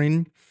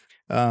suffering.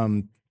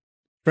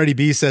 Freddie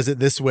B says it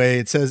this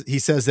way. He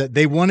says that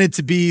they wanted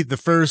to be the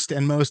first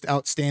and most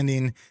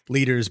outstanding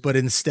leaders, but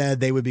instead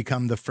they would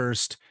become the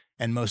first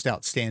and most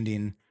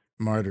outstanding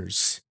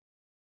martyrs.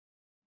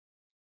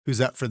 Who's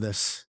up for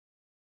this?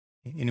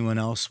 Anyone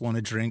else want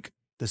to drink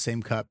the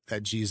same cup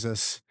that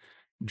Jesus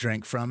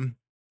drank from?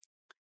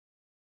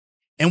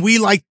 And we,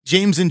 like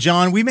James and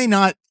John, we may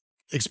not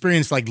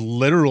experience like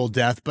literal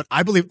death, but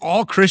I believe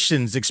all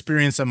Christians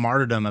experience a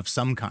martyrdom of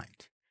some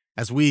kind.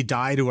 As we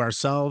die to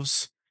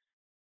ourselves,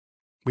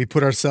 we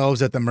put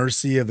ourselves at the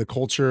mercy of the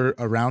culture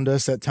around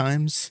us at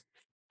times.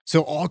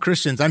 So all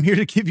Christians, I'm here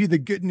to give you the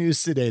good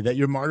news today that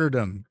your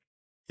martyrdom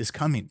is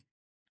coming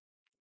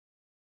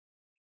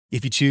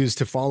if you choose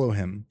to follow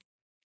him.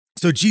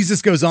 So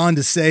Jesus goes on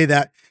to say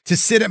that to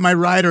sit at my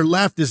right or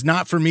left is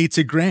not for me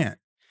to grant.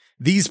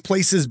 These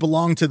places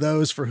belong to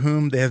those for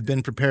whom they have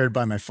been prepared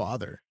by my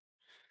Father.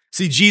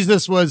 See,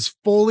 Jesus was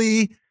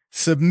fully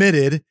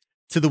submitted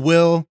to the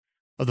will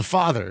of the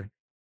Father.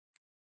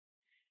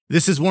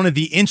 This is one of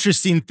the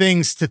interesting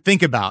things to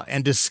think about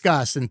and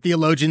discuss, and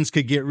theologians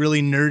could get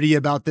really nerdy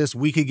about this.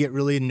 We could get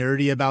really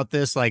nerdy about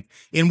this. Like,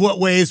 in what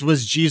ways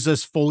was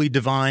Jesus fully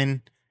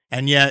divine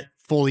and yet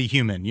fully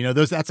human? You know,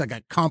 that's like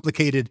a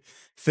complicated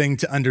thing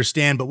to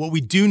understand. But what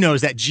we do know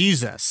is that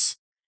Jesus,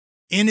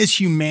 in his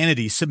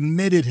humanity,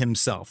 submitted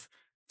himself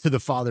to the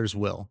Father's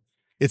will.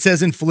 It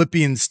says in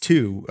Philippians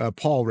 2,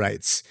 Paul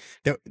writes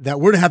that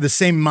we're to have the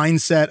same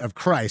mindset of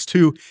Christ,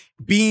 who,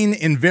 being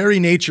in very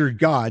nature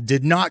God,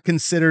 did not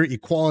consider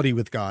equality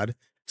with God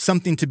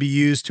something to be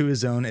used to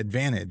his own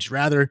advantage.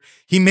 Rather,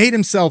 he made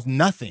himself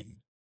nothing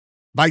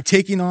by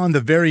taking on the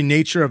very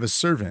nature of a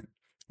servant,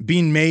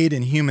 being made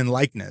in human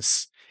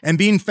likeness, and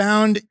being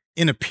found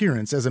in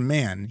appearance as a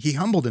man. He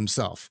humbled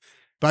himself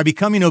by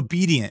becoming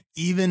obedient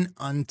even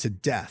unto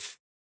death,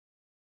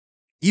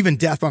 even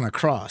death on a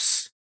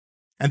cross.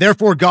 And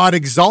therefore God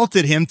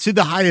exalted him to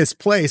the highest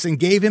place and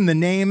gave him the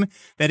name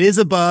that is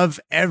above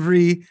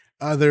every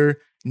other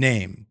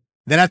name.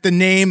 That at the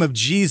name of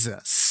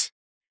Jesus,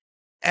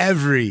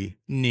 every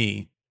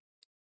knee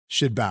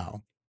should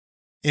bow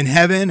in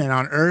heaven and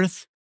on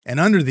earth and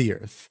under the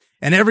earth,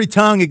 and every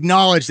tongue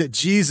acknowledge that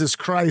Jesus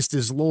Christ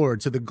is Lord,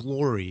 to the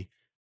glory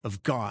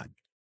of God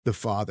the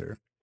Father.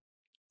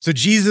 So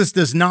Jesus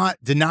does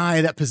not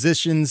deny that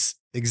positions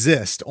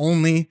exist,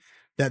 only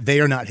that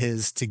they are not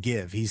his to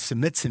give. He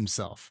submits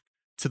himself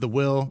to the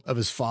will of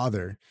his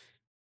Father.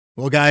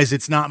 Well, guys,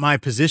 it's not my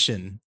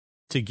position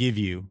to give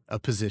you a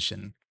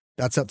position.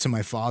 That's up to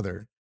my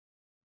Father.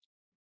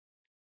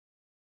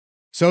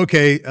 So,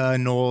 okay,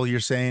 Noel, you're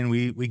saying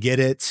we get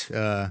it.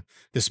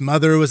 This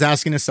mother was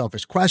asking a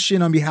selfish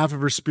question on behalf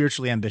of her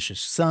spiritually ambitious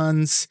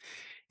sons.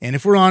 And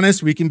if we're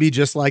honest, we can be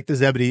just like the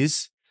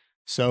Zebedees.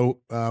 So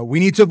we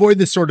need to avoid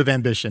this sort of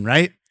ambition,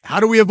 right? How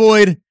do we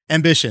avoid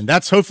ambition?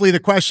 That's hopefully the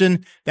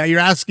question that you're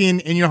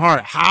asking in your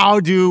heart. How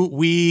do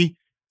we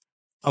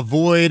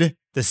avoid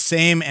the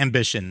same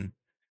ambition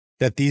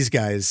that these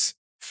guys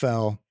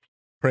fell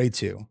prey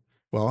to?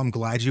 Well, I'm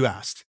glad you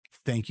asked.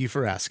 Thank you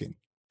for asking.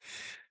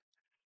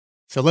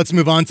 So let's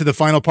move on to the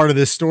final part of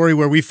this story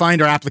where we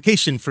find our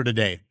application for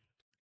today.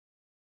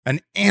 An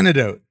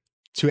antidote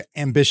to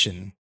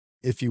ambition,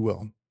 if you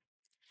will.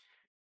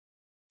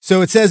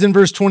 So it says in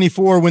verse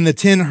 24, when the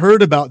 10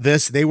 heard about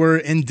this, they were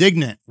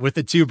indignant with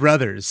the two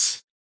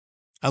brothers.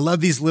 I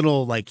love these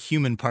little like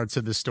human parts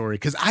of the story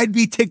because I'd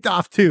be ticked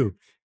off too,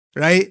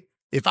 right?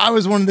 If I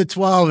was one of the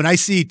 12 and I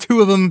see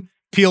two of them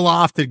peel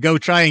off to go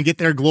try and get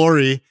their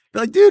glory,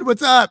 they're like, dude,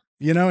 what's up?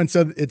 And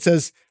so it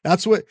says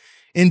that's what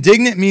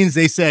indignant means.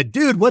 They said,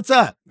 dude, what's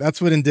up?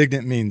 That's what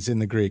indignant means in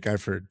the Greek,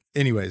 I've heard.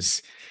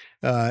 Anyways,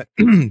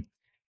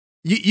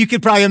 you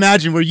could probably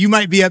imagine where you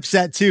might be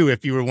upset too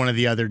if you were one of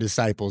the other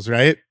disciples,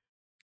 right?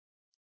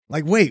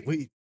 Like, wait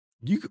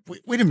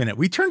a minute.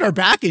 We turned our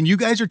back and you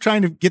guys are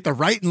trying to get the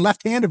right and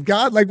left hand of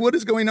God? Like, what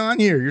is going on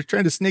here? You're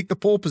trying to snake the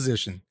pole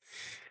position.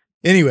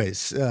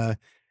 Anyways,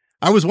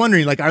 I was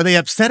wondering, like, are they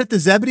upset at the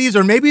Zebedees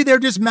or maybe they're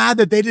just mad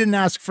that they didn't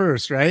ask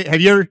first, right?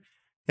 Have you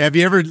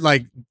ever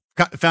like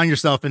found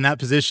yourself in that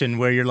position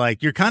where you're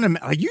like, you're kind of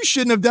like, you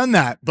shouldn't have done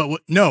that.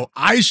 But no,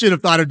 I should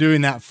have thought of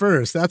doing that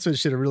first. That's what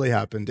should have really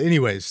happened.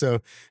 Anyways,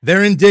 so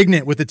they're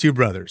indignant with the two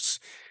brothers.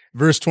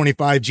 Verse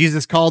 25,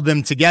 Jesus called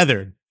them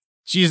together.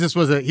 Jesus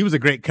was a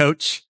great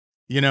coach.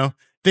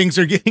 Things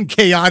are getting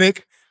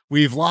chaotic.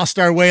 We've lost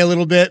our way a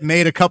little bit,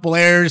 made a couple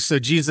errors. So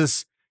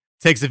Jesus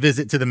takes a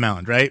visit to the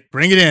mound, right?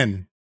 Bring it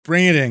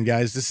in,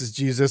 guys. This is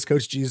Jesus,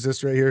 Coach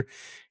Jesus right here.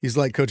 He's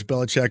like Coach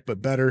Belichick,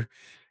 but better.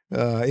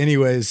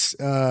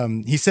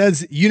 He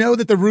says, you know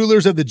that the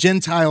rulers of the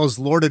Gentiles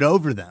lord it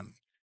over them,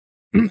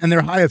 and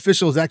their high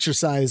officials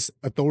exercise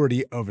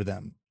authority over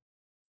them.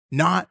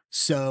 Not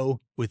so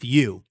with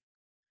you.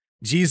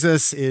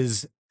 Jesus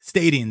is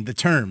stating the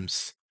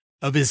terms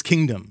of his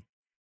kingdom.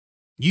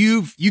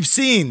 You've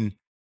seen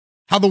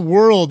how the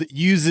world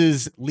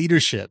uses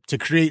leadership to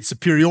create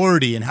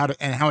superiority and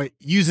how it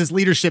uses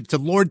leadership to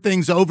lord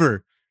things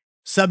over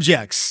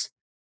subjects.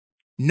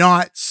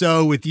 Not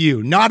so with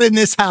you. Not in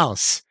this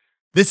house.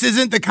 This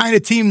isn't the kind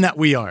of team that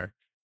we are.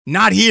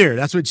 Not here.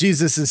 That's what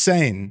Jesus is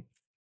saying.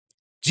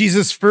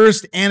 Jesus'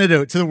 first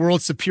antidote to the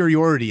world's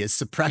superiority is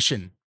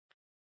suppression.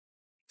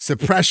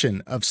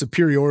 Suppression of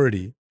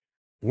superiority.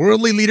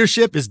 Worldly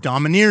leadership is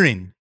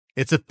domineering.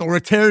 It's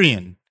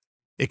authoritarian.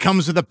 It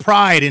comes with a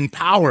pride and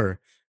power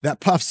that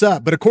puffs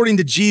up. But according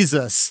to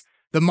Jesus,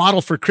 the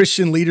model for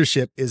Christian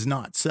leadership is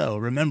not so.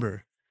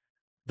 Remember,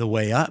 the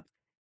way up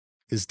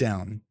is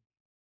down.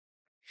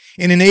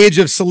 In an age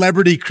of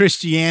celebrity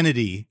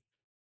Christianity,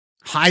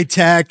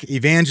 high-tech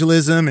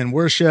evangelism and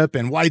worship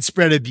and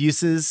widespread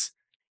abuses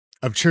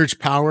of church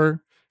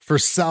power for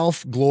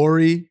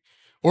self-glory,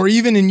 or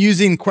even in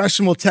using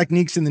questionable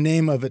techniques in the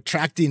name of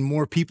attracting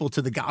more people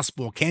to the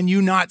gospel, can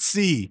you not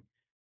see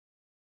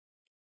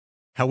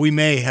how we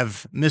may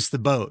have missed the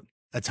boat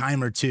a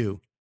time or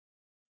two?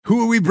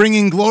 Who are we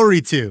bringing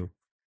glory to?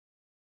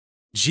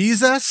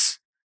 Jesus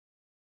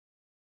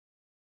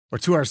or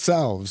to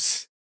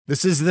ourselves?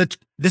 This is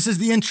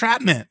the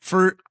entrapment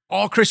for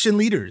all Christian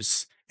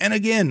leaders. And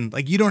again,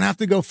 like you don't have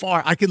to go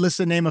far. I could list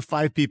the name of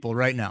 5 people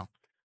right now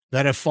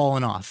that have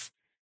fallen off.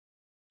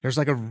 There's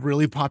like a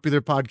really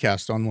popular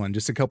podcast on one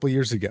just a couple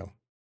years ago.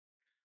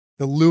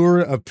 The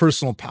lure of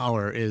personal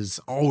power is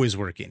always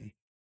working.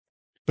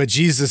 But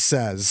Jesus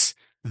says,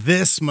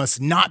 this must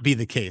not be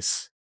the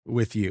case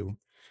with you.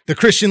 The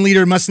Christian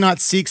leader must not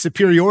seek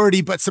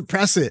superiority, but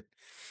suppress it.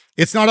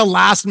 It's not a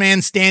last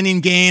man standing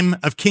game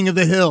of king of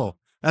the hill.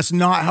 That's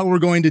not how we're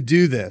going to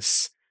do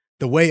this.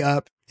 The way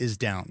up is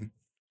down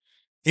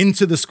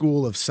into the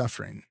school of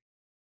suffering,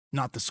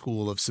 not the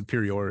school of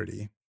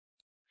superiority.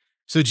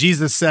 So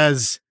Jesus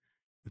says,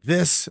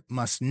 this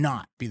must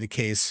not be the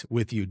case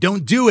with you.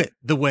 Don't do it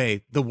the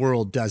way the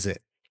world does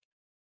it.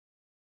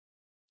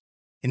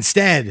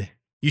 Instead,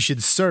 you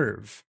should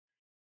serve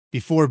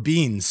before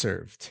being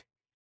served.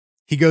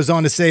 He goes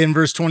on to say in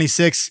verse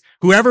 26,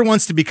 whoever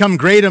wants to become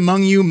great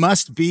among you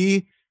must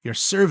be your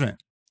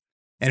servant,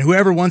 and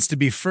whoever wants to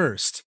be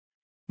first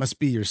must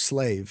be your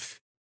slave.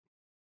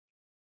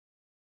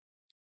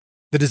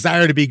 The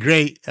desire to be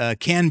great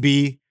can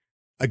be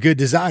a good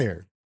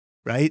desire,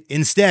 right?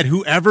 Instead,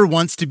 whoever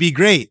wants to be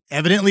great,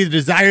 evidently the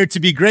desire to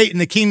be great in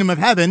the kingdom of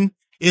heaven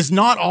is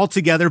not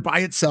altogether by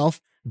itself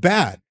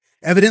bad.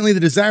 Evidently, the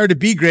desire to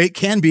be great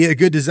can be a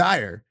good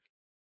desire,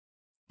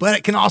 but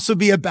it can also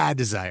be a bad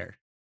desire.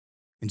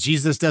 And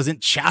Jesus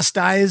doesn't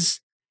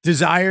chastise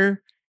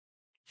desire,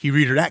 he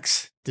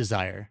redirects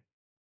desire.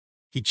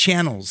 He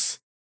channels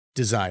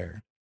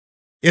desire.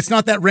 It's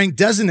not that rank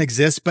doesn't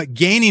exist, but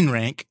gaining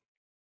rank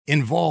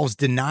involves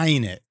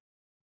denying it.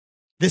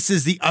 This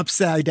is the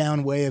upside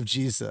down way of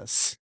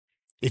Jesus.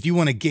 If you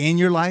want to gain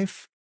your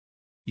life,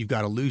 you've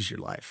got to lose your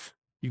life.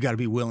 You've got to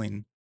be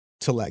willing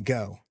to let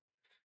go.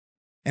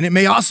 And it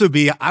may also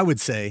be, I would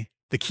say,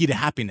 the key to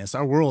happiness.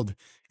 Our world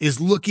is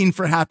looking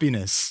for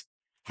happiness.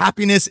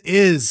 Happiness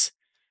is,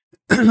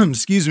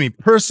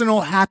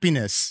 personal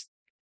happiness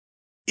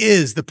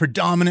is the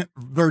predominant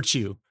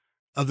virtue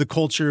of the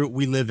culture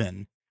we live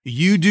in.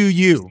 You do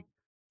you.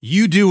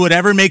 You do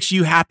whatever makes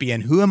you happy.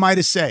 And who am I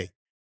to say?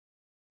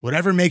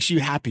 Whatever makes you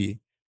happy.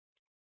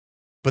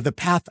 But the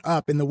path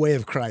up in the way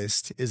of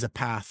Christ is a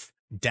path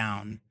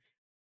down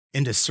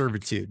into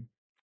servitude.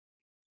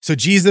 So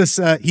Jesus,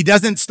 he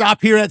doesn't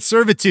stop here at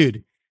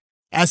servitude,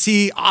 as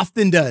he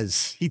often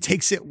does. He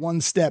takes it one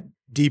step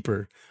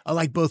deeper. I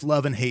like both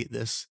love and hate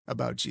this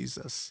about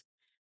Jesus.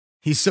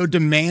 He's so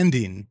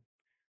demanding,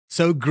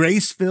 so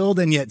grace-filled,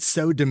 and yet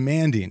so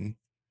demanding.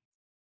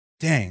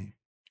 Dang,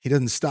 he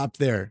doesn't stop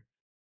there.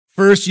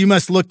 First, you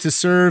must look to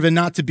serve and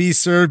not to be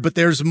served, but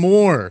there's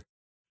more.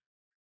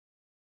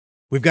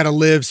 We've got to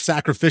live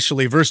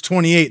sacrificially. Verse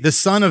 28, the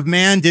Son of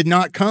Man did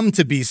not come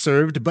to be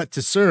served, but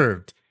to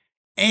serve,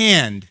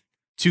 and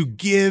to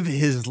give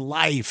his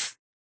life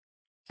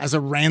as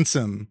a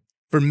ransom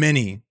for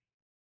many.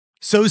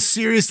 So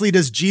seriously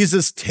does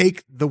Jesus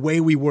take the way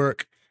we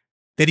work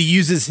that he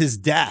uses his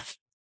death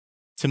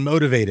to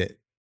motivate it.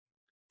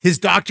 His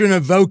doctrine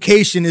of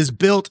vocation is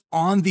built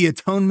on the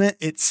atonement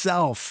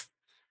itself.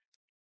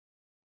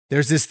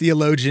 There's this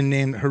theologian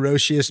named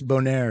Horatius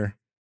Bonar.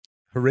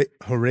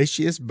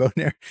 Horatius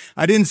Bonar.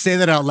 I didn't say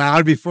that out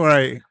loud before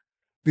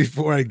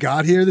I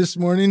got here this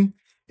morning.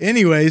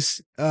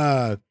 Anyways,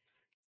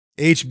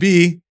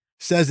 HB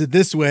says it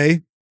this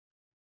way: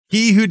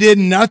 he who did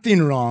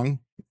nothing wrong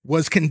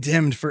was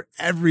condemned for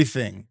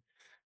everything,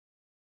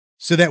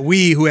 so that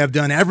we who have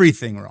done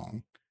everything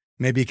wrong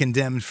may be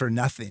condemned for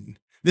nothing.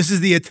 This is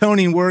the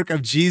atoning work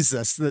of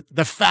Jesus,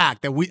 the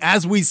fact that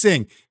as we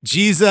sing,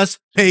 Jesus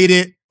paid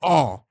it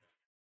all.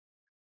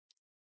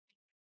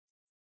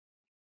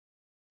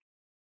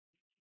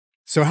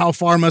 So how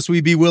far must we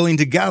be willing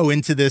to go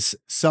into this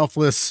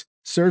selfless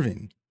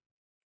serving?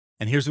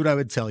 And here's what I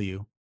would tell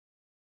you.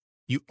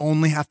 You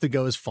only have to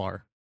go as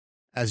far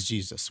as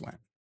Jesus went,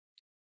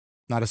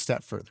 not a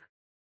step further.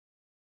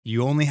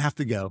 You only have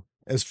to go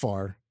as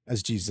far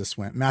as Jesus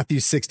went. Matthew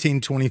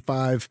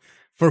 16:25,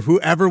 for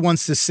whoever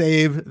wants to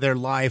save their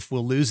life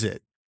will lose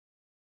it.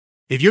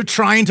 If you're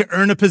trying to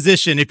earn a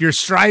position, if you're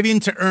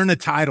striving to earn a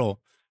title,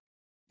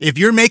 if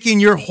you're making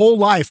your whole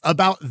life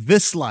about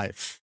this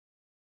life,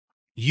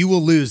 you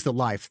will lose the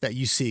life that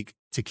you seek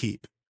to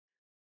keep.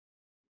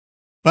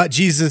 But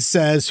Jesus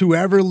says,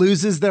 whoever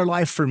loses their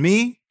life for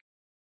me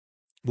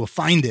will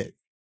find it.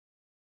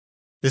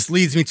 This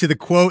leads me to the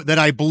quote that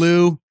I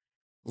blew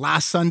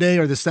last Sunday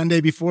or the Sunday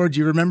before. Do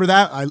you remember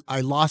that? I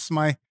lost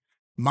my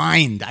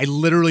mind. I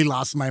literally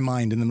lost my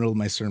mind in the middle of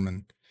my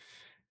sermon.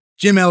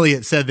 Jim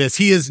Elliot said this: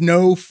 he is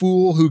no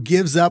fool who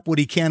gives up what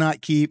he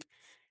cannot keep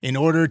in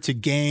order to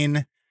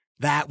gain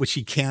that which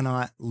he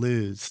cannot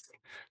lose.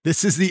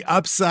 This is the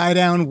upside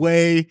down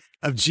way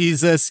of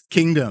Jesus'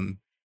 kingdom.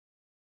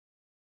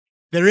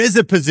 There is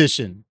a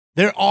position,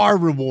 there are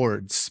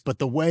rewards, but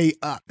the way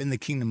up in the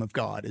kingdom of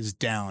God is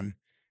down.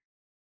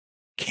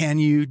 Can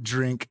you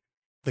drink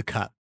the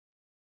cup?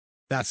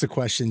 That's the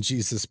question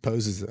Jesus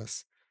poses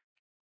us.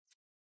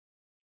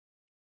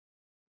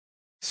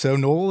 So,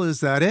 Noel,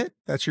 is that it?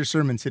 That's your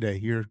sermon today.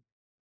 You're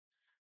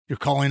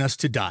calling us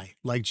to die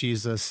like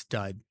Jesus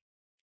died.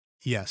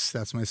 Yes,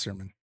 that's my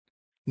sermon.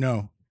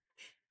 No.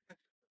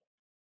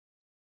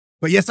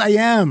 But yes, I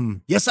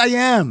am. Yes, I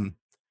am.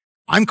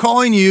 I'm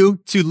calling you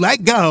to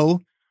let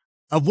go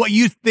of what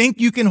you think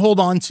you can hold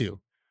on to.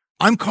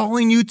 I'm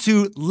calling you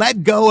to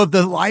let go of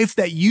the life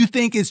that you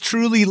think is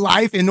truly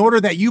life in order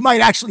that you might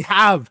actually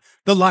have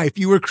the life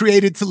you were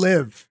created to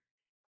live.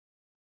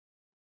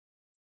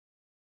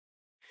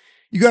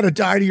 You got to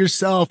die to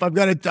yourself. I've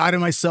got to die to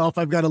myself.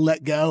 I've got to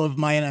let go of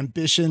my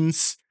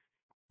ambitions,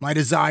 my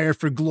desire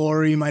for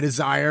glory, my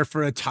desire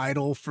for a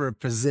title, for a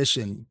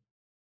position.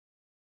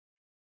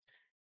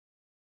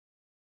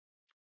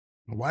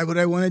 Why would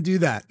I want to do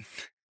that?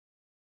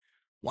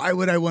 Why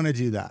would I want to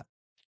do that?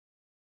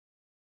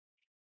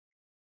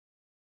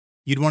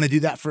 You'd want to do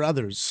that for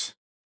others,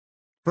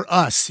 for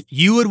us.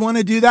 You would want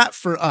to do that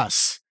for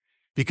us,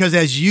 because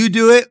as you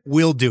do it,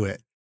 we'll do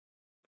it.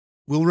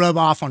 We'll rub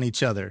off on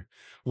each other.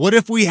 What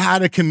if we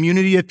had a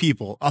community of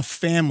people, a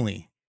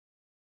family,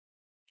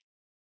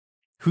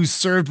 who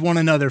served one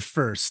another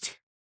first,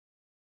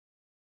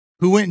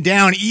 who went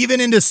down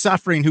even into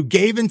suffering, who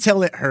gave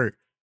until it hurt?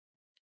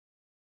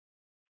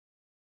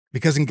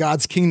 Because in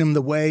God's kingdom,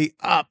 the way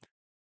up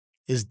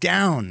is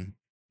down.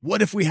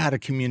 What if we had a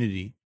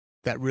community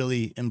that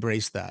really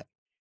embraced that?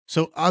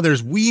 So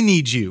others, we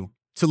need you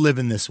to live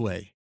in this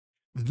way.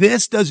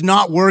 This does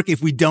not work if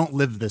we don't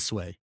live this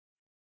way.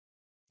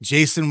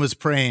 Jason was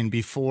praying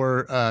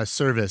before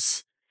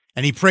service,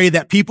 and he prayed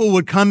that people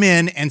would come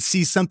in and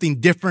see something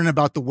different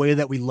about the way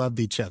that we loved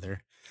each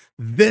other.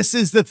 This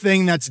is the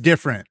thing that's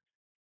different.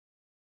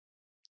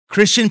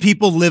 Christian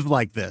people live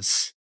like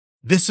this.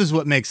 This is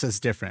what makes us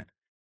different.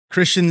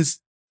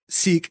 Christians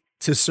seek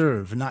to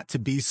serve, not to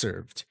be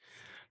served.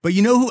 But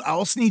you know who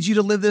else needs you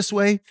to live this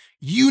way?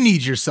 You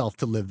need yourself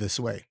to live this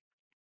way.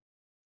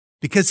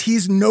 Because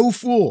he's no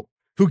fool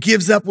who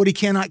gives up what he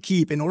cannot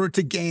keep in order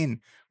to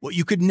gain what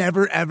you could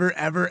never, ever,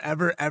 ever,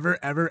 ever, ever,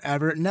 ever,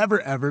 ever,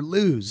 never, ever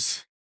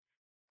lose.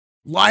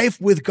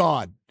 Life with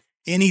God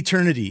in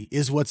eternity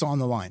is what's on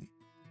the line.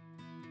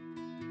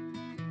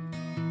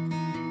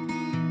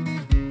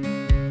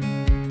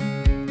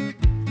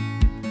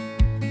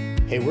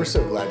 Hey, we're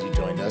so glad you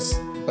joined us,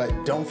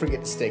 but don't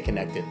forget to stay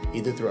connected,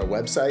 either through our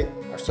website,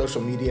 our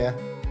social media,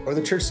 or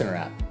the Church Center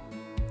app.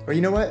 Or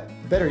you know what?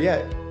 Better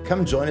yet,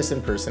 come join us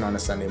in person on a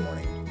Sunday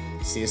morning.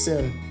 See you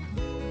soon.